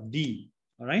print out D.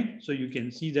 All right, so you can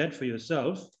see that for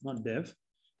yourself, not dev,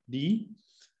 D.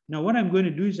 Now, what I'm going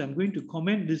to do is I'm going to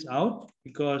comment this out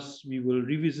because we will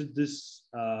revisit this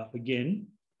again.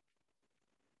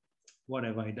 What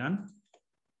have I done?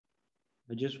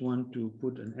 I just want to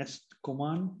put an S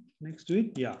command next to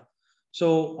it. Yeah.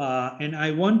 So, and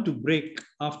I want to break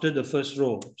after the first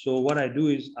row. So what I do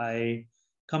is I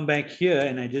come back here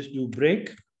and I just do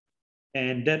break,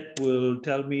 and that will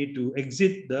tell me to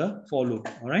exit the for loop.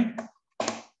 All right.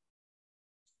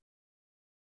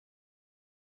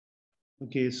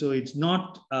 Okay, so it's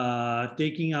not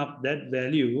taking up that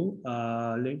value.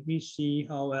 Let me see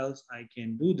how else I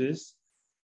can do this.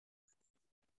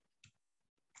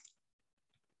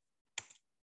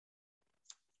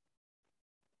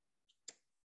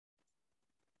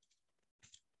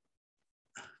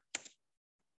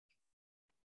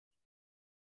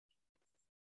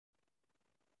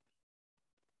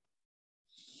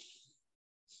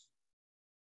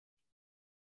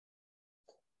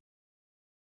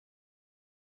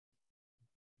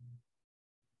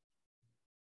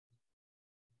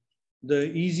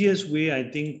 The easiest way, I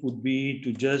think, would be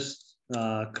to just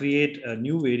create a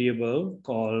new variable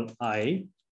called I.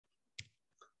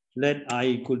 Let I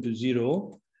equal to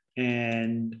 0.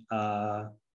 And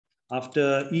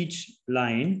after each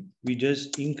line, we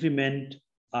just increment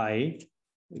I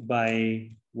by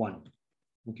 1.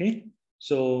 Okay.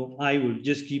 So I will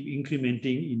just keep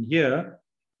incrementing in here,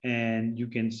 and you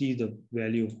can see the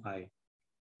value of I.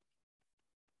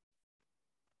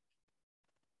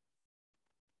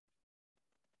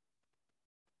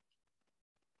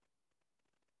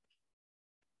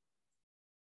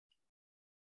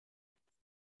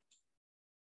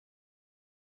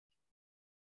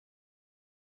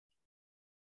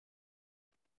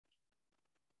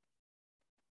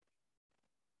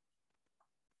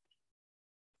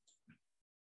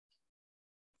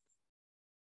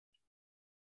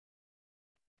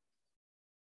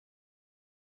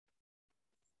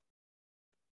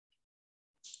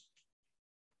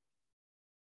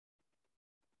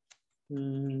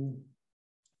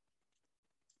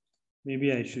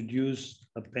 Maybe I should use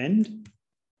append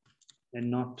and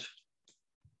not.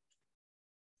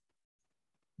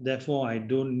 Therefore, I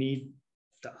don't need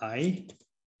the I.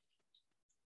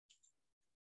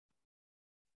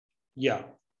 Yeah.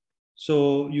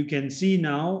 So you can see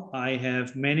now I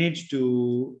have managed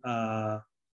to, I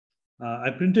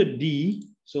printed D.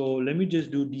 So let me just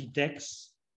do D text.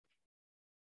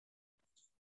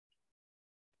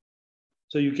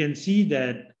 So you can see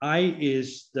that I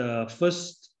is the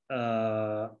first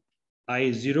I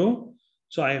is 0.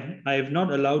 So I have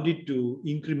not allowed it to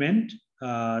increment.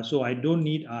 So I don't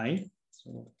need I.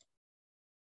 So,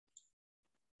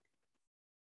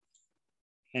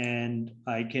 and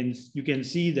you can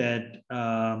see that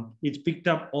it's picked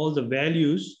up all the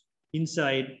values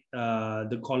inside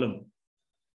the column.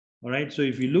 All right. So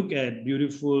if you look at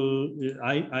beautiful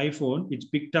iPhone, it's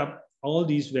picked up all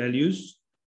these values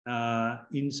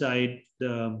inside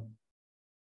the.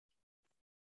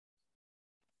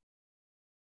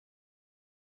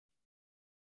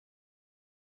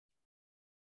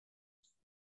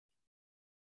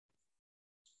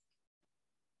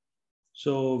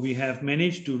 So we have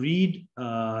managed to read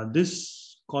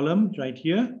this column right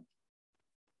here.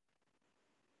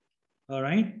 All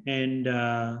right. And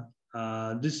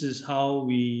this is how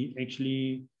we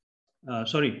actually,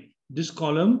 this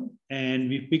column, and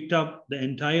we picked up the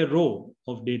entire row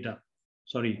of data.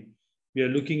 Sorry, we are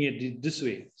looking at it this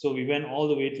way. So we went all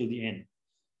the way to the end.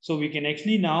 So we can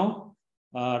actually now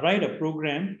write a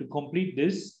program to complete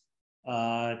this,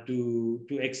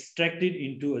 to extract it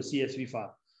into a CSV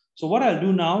file. So what I'll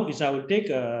do now is I will take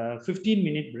a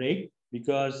 15-minute break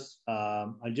because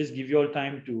I'll just give you all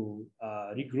time to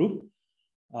regroup.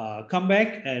 Come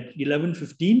back at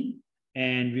 11:15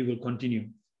 and we will continue.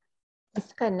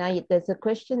 Kana, there's a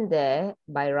question there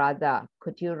by Radha.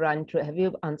 Could you run through? Have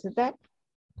you answered that?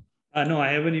 No,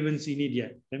 I haven't even seen it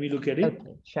yet. Let me look at it.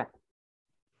 Okay, sure.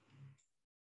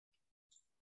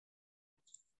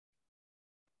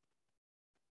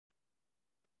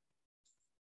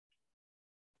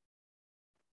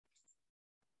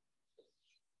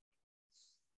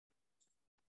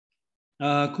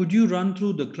 Could you run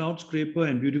through the Cloud Scraper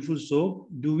and Beautiful Soap?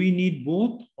 Do we need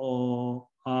both or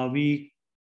are we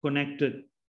connected?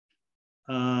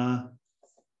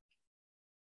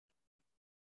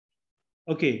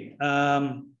 Okay.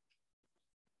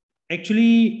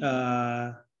 Actually,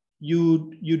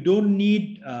 you don't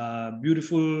need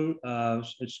Beautiful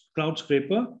Cloud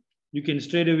Scraper. You can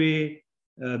straight away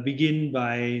begin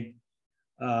by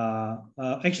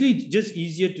actually it's just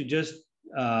easier to just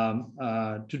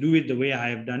to do it the way I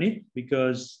have done it,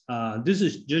 because this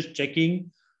is just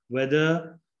checking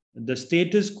whether the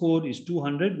status code is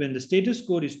 200. When the status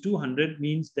code is 200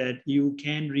 means that you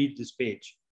can read this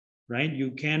page, right?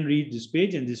 You can read this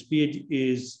page and this page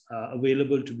is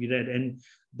available to be read. And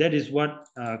that is what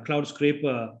Cloud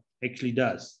Scraper actually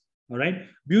does. All right.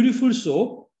 Beautiful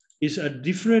Soap is a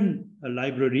different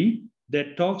library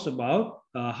that talks about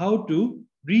how to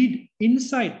read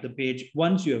inside the page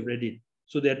once you have read it.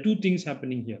 So there are two things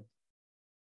happening here.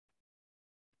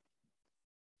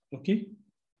 Okay.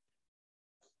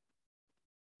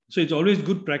 So it's always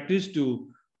good practice to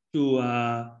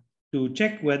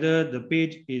check whether the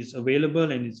page is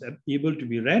available and is able to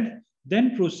be read.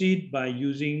 Then proceed by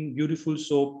using Beautiful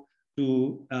Soap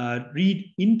to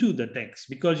read into the text,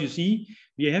 because you see,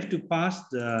 we have to pass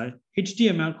the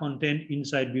HTML content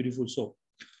inside Beautiful Soap.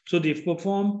 So they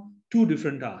perform two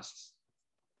different tasks.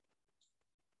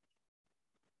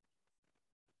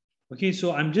 Okay,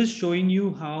 so I'm just showing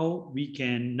you how we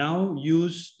can now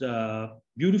use the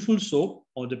Beautiful Soap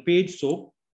or the page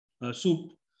soap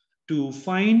soup to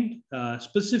find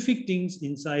specific things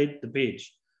inside the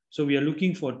page. So we are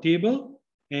looking for table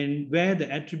and where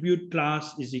the attribute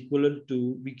class is equivalent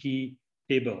to wiki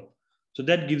table. So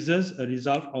that gives us a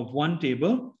result of one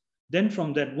table. Then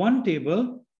from that one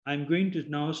table, I'm going to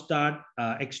now start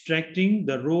extracting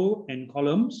the row and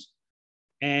columns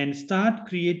and start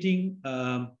creating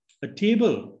a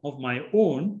table of my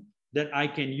own that I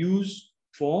can use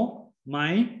for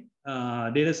my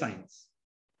data science.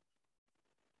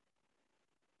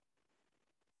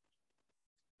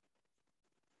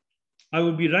 I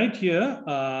will be right here,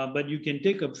 but you can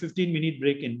take a 15-minute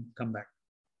break and come back.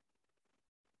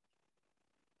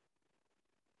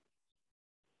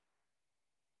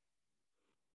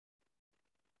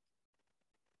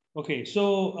 Okay,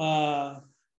 so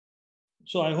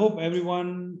I hope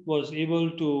everyone was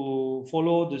able to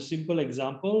follow the simple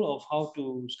example of how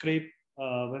to scrape a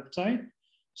website.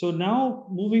 So now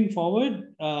moving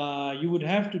forward, you would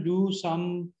have to do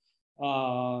some,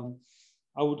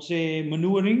 I would say,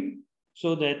 maneuvering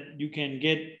so that you can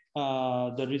get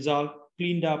the result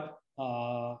cleaned up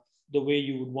the way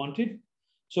you would want it.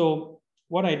 So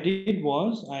what I did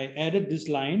was I added this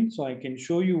line, so I can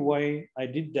show you why I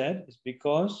did that. Is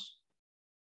because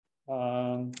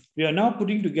we are now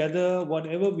putting together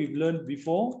whatever we've learned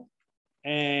before,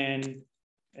 and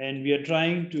we are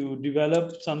trying to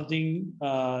develop something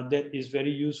that is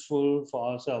very useful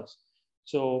for ourselves.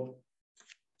 So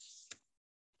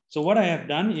what I have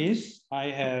done is I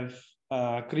have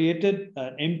created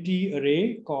an empty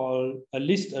array called a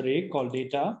list array called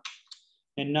data.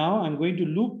 And now I'm going to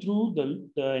loop through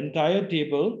the entire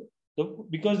table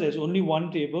because there's only one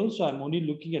table. So I'm only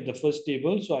looking at the first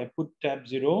table. So I put tab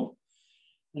 0.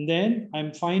 And then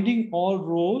I'm finding all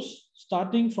rows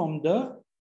starting from the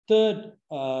third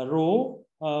row.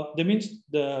 That means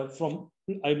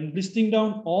I'm listing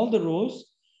down all the rows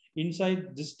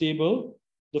inside this table,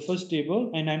 the first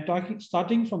table, and I'm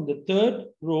starting from the third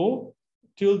row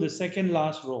till the second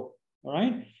last row. All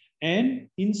right. And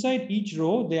inside each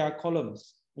row, there are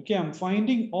columns. Okay, I'm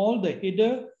finding all the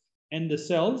header and the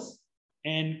cells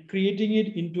and creating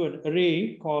it into an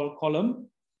array called column.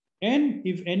 And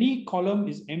if any column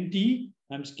is empty,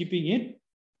 I'm skipping it.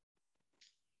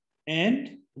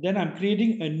 And then I'm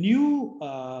creating a new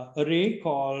array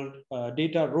called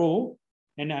data row,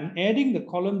 and I'm adding the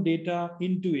column data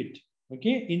into it,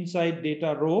 okay, inside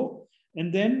data row.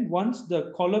 And then once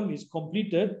the column is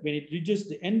completed, when it reaches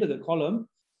the end of the column,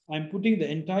 I'm putting the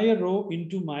entire row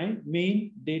into my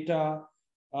main data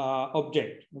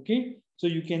object, okay? So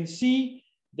you can see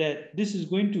that this is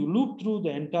going to loop through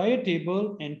the entire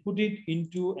table and put it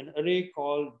into an array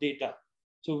called data.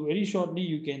 So very shortly,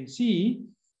 you can see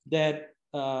that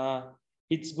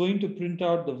it's going to print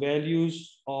out the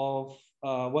values of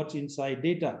what's inside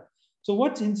data. So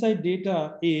what's inside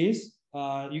data is,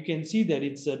 you can see that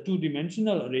it's a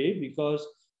two-dimensional array because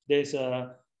there's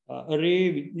a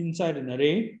array inside an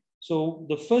array. So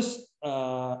the first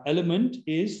element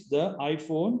is the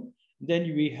iPhone.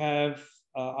 Then we have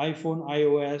iPhone,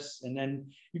 iOS, and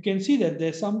then you can see that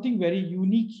there's something very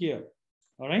unique here.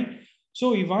 All right.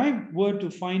 So if I were to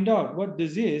find out what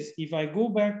this is, if I go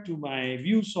back to my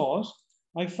view source,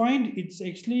 I find it's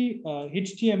actually a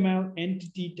HTML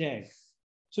entity tag.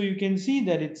 So you can see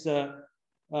that it's a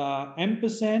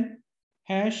ampersand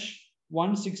hash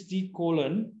 160 :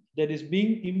 that is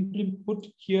being put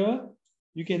here.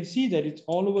 You can see that it's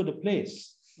all over the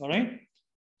place. All right.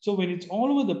 So when it's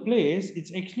all over the place,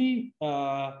 it's actually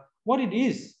what it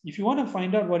is. If you want to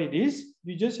find out what it is,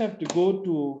 you just have to go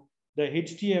to the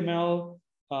HTML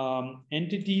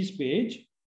entities page.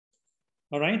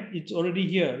 All right, it's already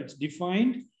here. It's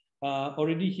defined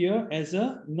already here as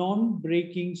a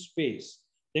non-breaking space.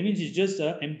 That means it's just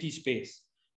an empty space.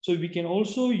 So we can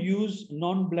also use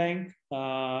non-blank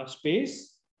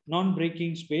space,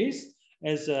 non-breaking space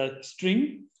as a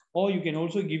string, or you can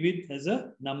also give it as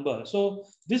a number. So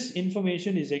this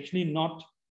information is actually not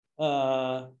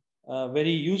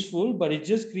very useful, but it's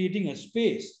just creating a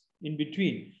space in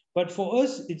between. But for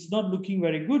us, it's not looking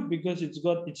very good because it's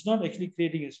not actually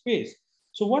creating a space.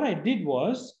 So what I did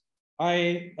was,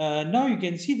 now you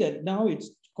can see that now it's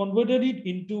converted it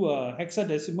into a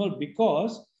hexadecimal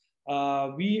because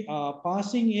we are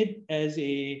passing it as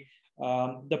a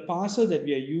the parser that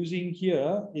we are using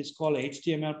here is called a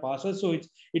HTML parser. So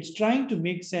it's trying to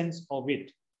make sense of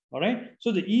it. All right.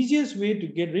 So the easiest way to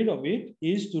get rid of it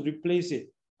is to replace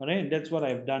it. All right. And that's what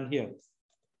I've done here.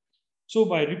 So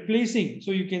by replacing,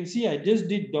 so you can see I just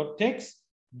did .text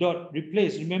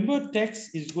 .replace. Remember,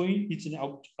 text is going, it's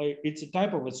a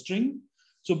type of a string.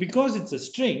 So because it's a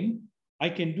string, I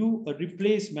can do a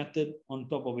replace method on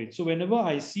top of it. So whenever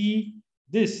I see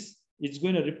this, it's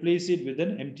going to replace it with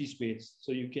an empty space.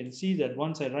 So you can see that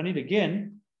once I run it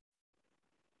again,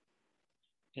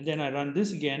 and then I run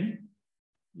this again,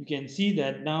 you can see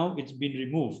that now it's been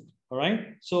removed. All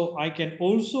right. So I can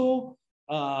also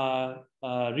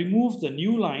remove the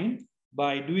new line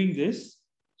by doing this.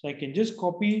 So I can just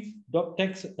copy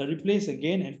 .text replace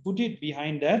again and put it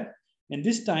behind that. And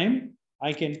this time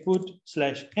I can put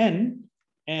 /n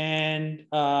and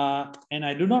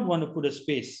I do not want to put a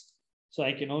space. So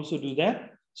I can also do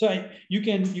that. So you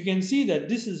can see that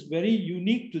this is very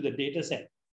unique to the data set.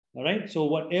 All right. So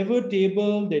whatever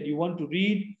table that you want to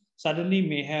read suddenly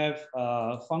may have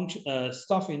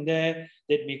stuff in there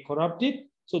that may corrupt it.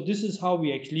 So this is how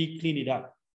we actually clean it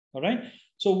up. All right.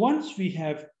 So once we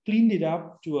have cleaned it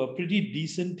up to a pretty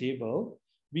decent table,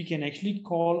 we can actually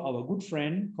call our good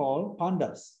friend called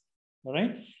pandas. All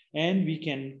right. And we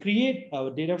can create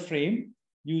our data frame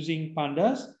using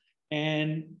pandas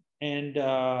and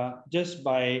just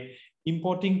by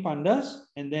importing pandas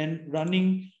and then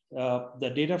running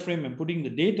the data frame and putting the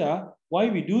data. Why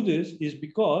we do this is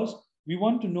because we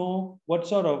want to know what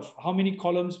sort of, how many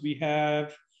columns we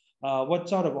have, what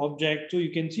sort of object. So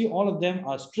you can see all of them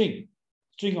are string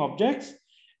objects.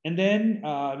 And then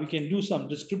we can do some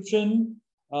description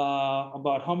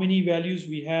about how many values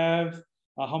we have,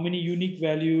 how many unique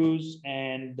values,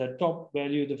 and the top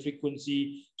value, the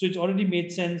frequency. So it's already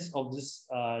made sense of this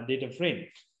data frame.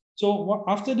 So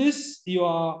after this, you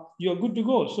are good to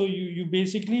go. So you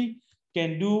basically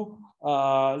can do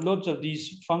loads of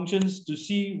these functions to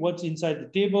see what's inside the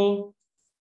table,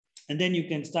 and then you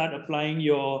can start applying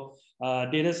your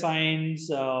data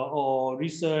science or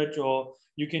research, or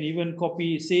you can even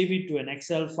save it to an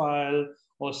Excel file,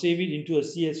 or save it into a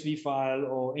CSV file,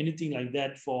 or anything like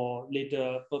that for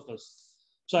later purpose.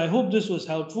 So I hope this was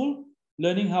helpful,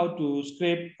 learning how to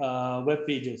scrape web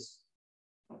pages.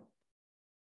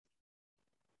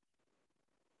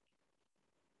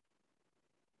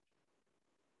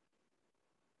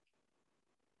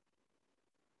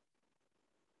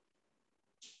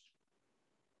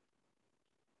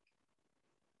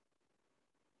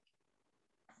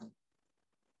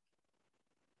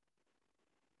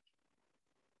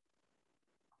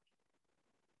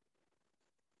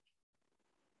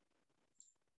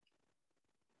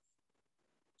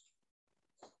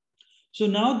 So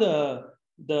now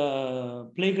the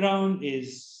playground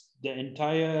is the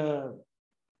entire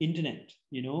internet,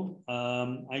 you know.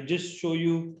 I just show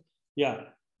you, yeah,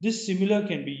 this similar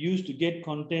can be used to get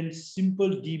content, simple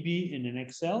DB in an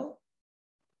Excel,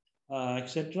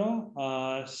 etc.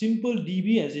 Simple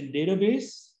DB as in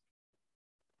database.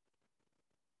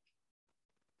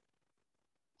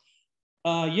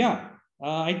 Yeah,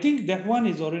 I think that one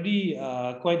is already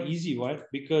quite easy, right?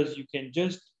 Because you can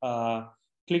just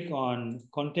click on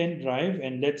content drive,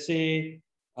 and let's say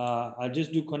I'll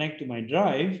just do connect to my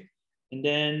drive, and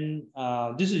then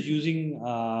this is using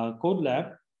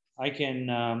colab. I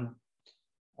can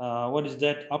what is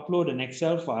that? Upload an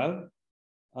Excel file.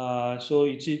 So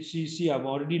you see, I'm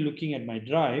already looking at my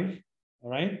drive.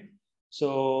 All right.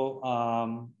 So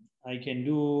I can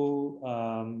do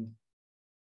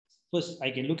first.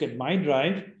 I can look at my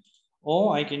drive,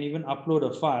 or I can even upload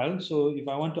a file. So if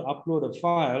I want to upload a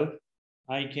file,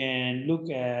 I can look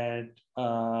at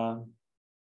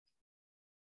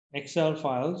Excel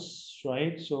files,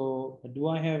 right? So do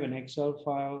I have an Excel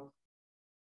file?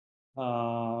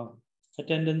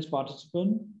 Attendance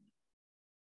participant.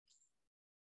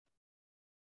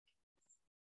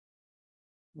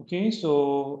 Okay,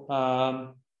 so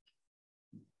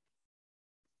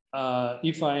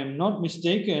if I am not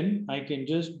mistaken, I can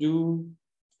just do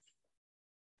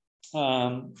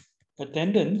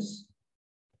attendance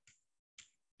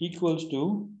equals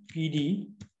to PD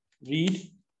read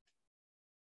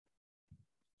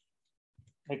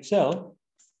Excel,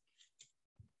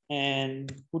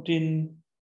 and put in,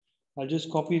 I'll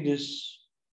just copy this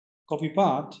copy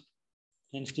part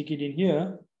and stick it in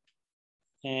here.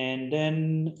 And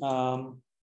then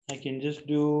I can just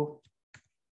do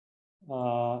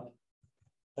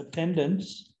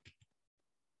attendance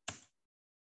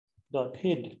dot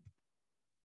head.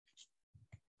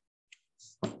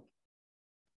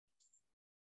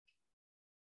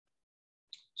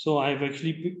 So I've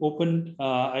actually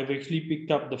I've actually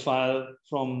picked up the file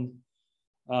from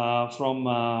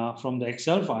the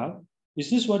Excel file. Is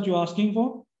this what you're asking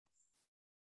for?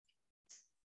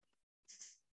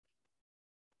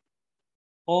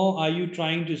 Or are you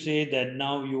trying to say that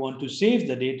now you want to save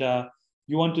the data,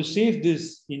 you want to save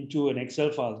this into an Excel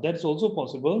file? That's also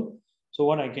possible. So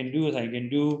what I can do is I can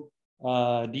do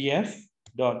df.save,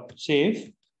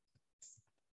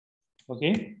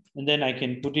 okay? And then I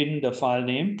can put in the file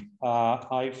name,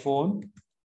 iPhone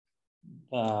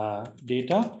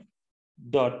data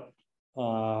dot,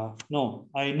 no,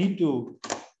 I need to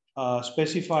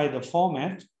specify the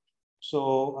format.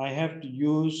 So I have to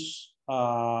use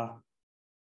one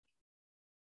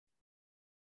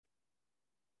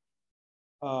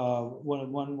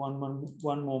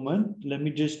moment. Let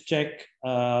me just check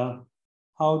how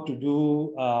to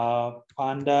do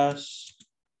pandas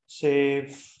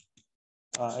save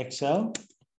Excel.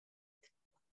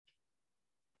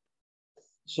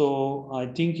 So I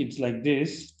think it's like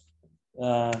this,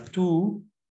 to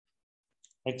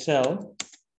Excel.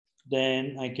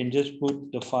 Then I can just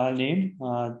put the file name.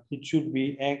 It should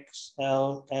be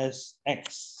XLSX,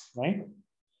 right?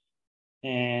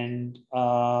 And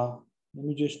let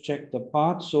me just check the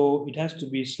path. So it has to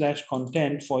be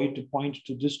 /content for it to point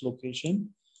to this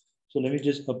location. So let me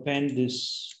just append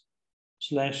this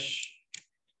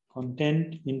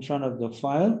 /content in front of the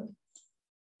file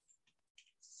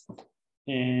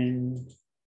and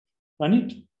run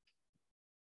it.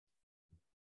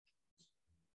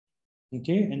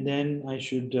 Okay, and then I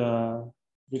should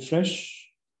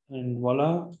refresh, and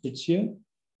voila, it's here.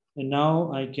 And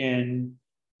now I can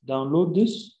download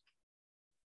this.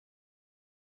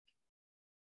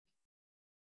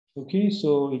 Okay,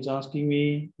 so it's asking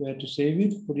me where to save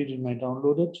it. Put it in my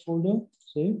downloaded folder,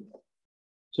 save.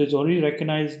 So it's already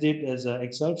recognized it as an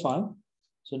Excel file.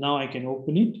 So now I can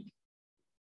open it.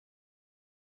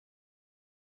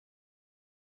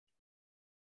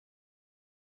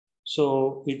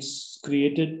 So it's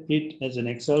created it as an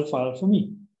Excel file for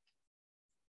me.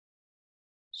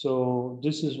 So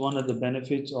this is one of the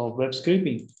benefits of web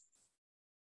scraping.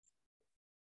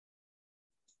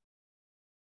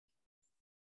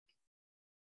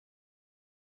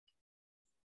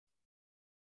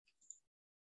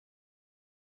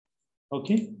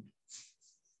 Okay.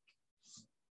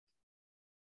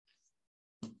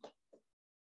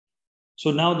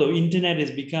 So now the internet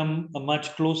has become a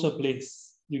much closer place.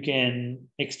 You can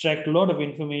extract a lot of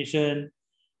information,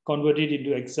 convert it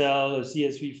into Excel, a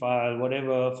CSV file,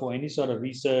 whatever, for any sort of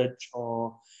research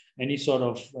or any sort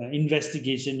of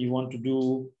investigation you want to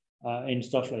do and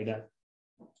stuff like that.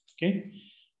 Okay.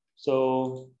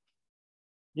 So,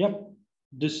 yep,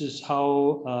 this is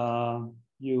how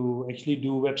you actually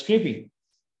do web scraping.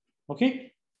 Okay.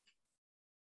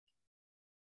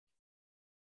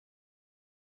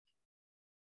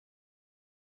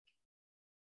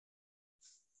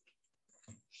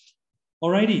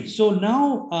 Alrighty. So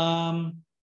now,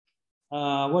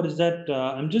 what is that?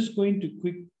 I'm just going to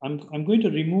I'm going to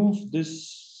remove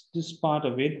this part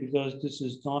of it because this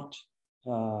is not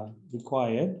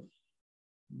required.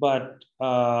 But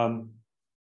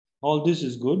all this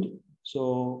is good.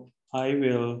 So I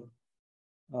will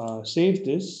save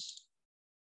this,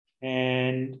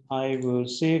 and I will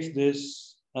save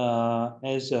this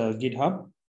as a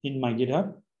GitHub in my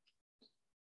GitHub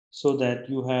so that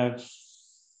you have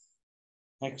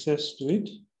access to it.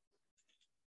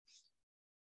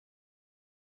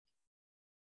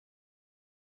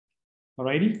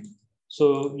 Alrighty.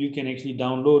 So you can actually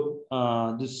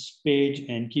download this page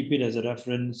and keep it as a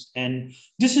reference. And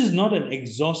this is not an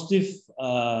exhaustive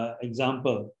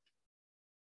example.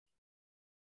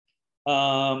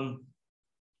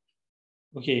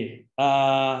 Okay.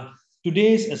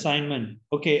 Today's assignment.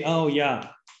 Okay. Oh, yeah.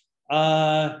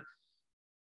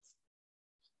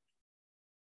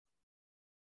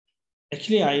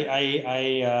 Actually,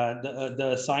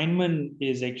 the assignment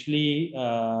is actually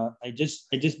I just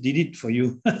did it for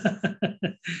you.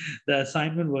 The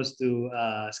assignment was to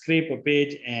scrape a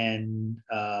page, and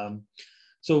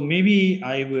so maybe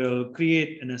I will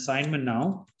create an assignment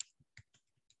now.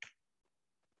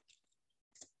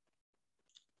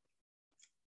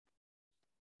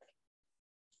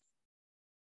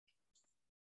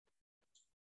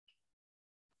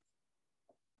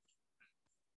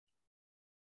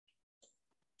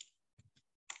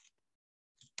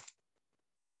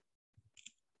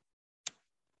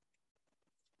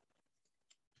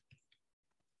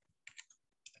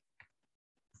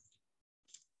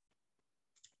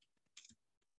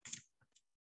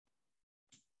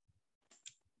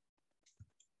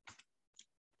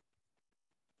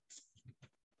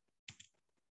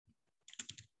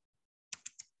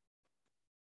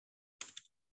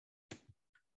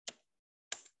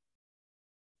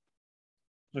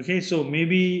 Okay, so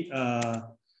maybe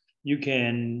you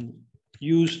can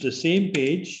use the same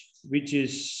page, which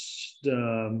is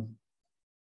the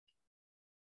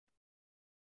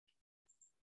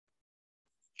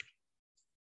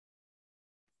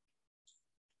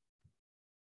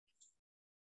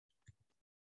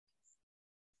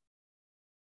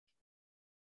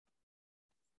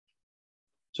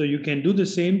so you can do the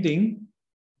same thing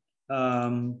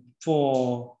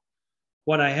for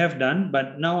what I have done,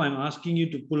 but now I'm asking you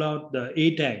to pull out the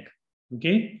A tag.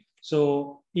 Okay,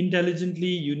 so intelligently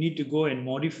you need to go and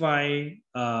modify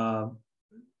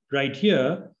right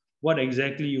here what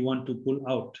exactly you want to pull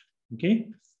out. Okay,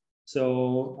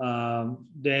 so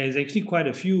there's actually quite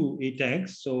a few A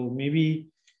tags, so maybe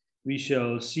we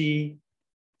shall see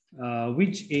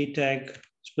which A tag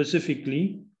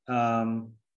specifically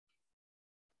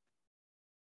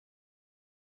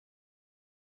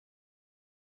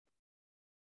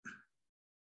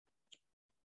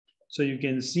so you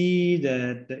can see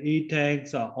that the A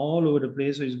tags are all over the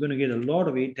place. So it's going to get a lot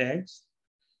of A tags.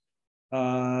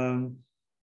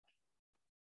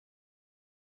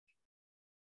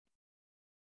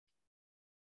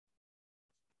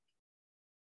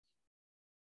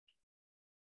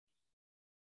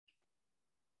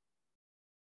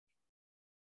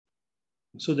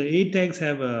 So the A tags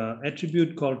have an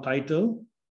attribute called title.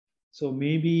 So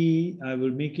maybe I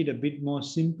will make it a bit more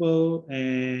simple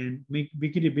and make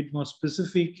it a bit more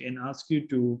specific and ask you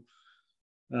to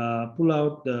pull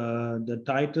out the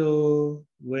title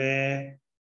where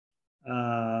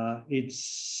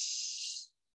it's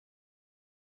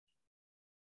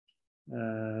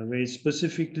very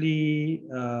specifically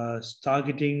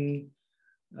targeting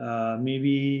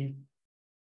maybe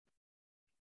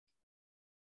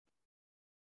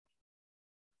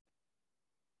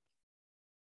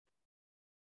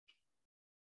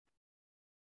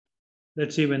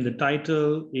let's say when the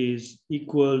title is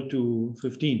equal to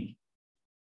 15.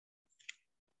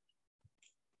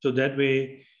 So that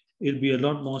way it'll be a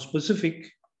lot more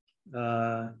specific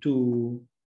to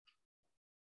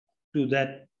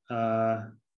that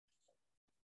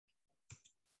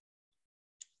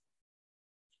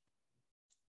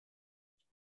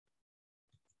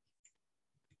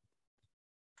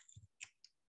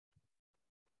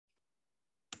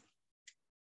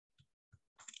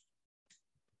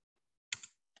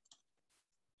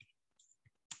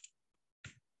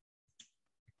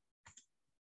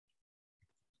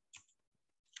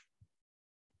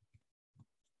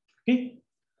okay.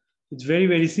 It's very,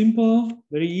 very simple,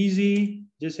 very easy.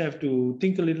 Just have to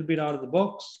think a little bit out of the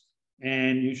box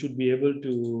and you should be able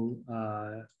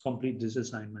to complete this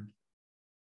assignment.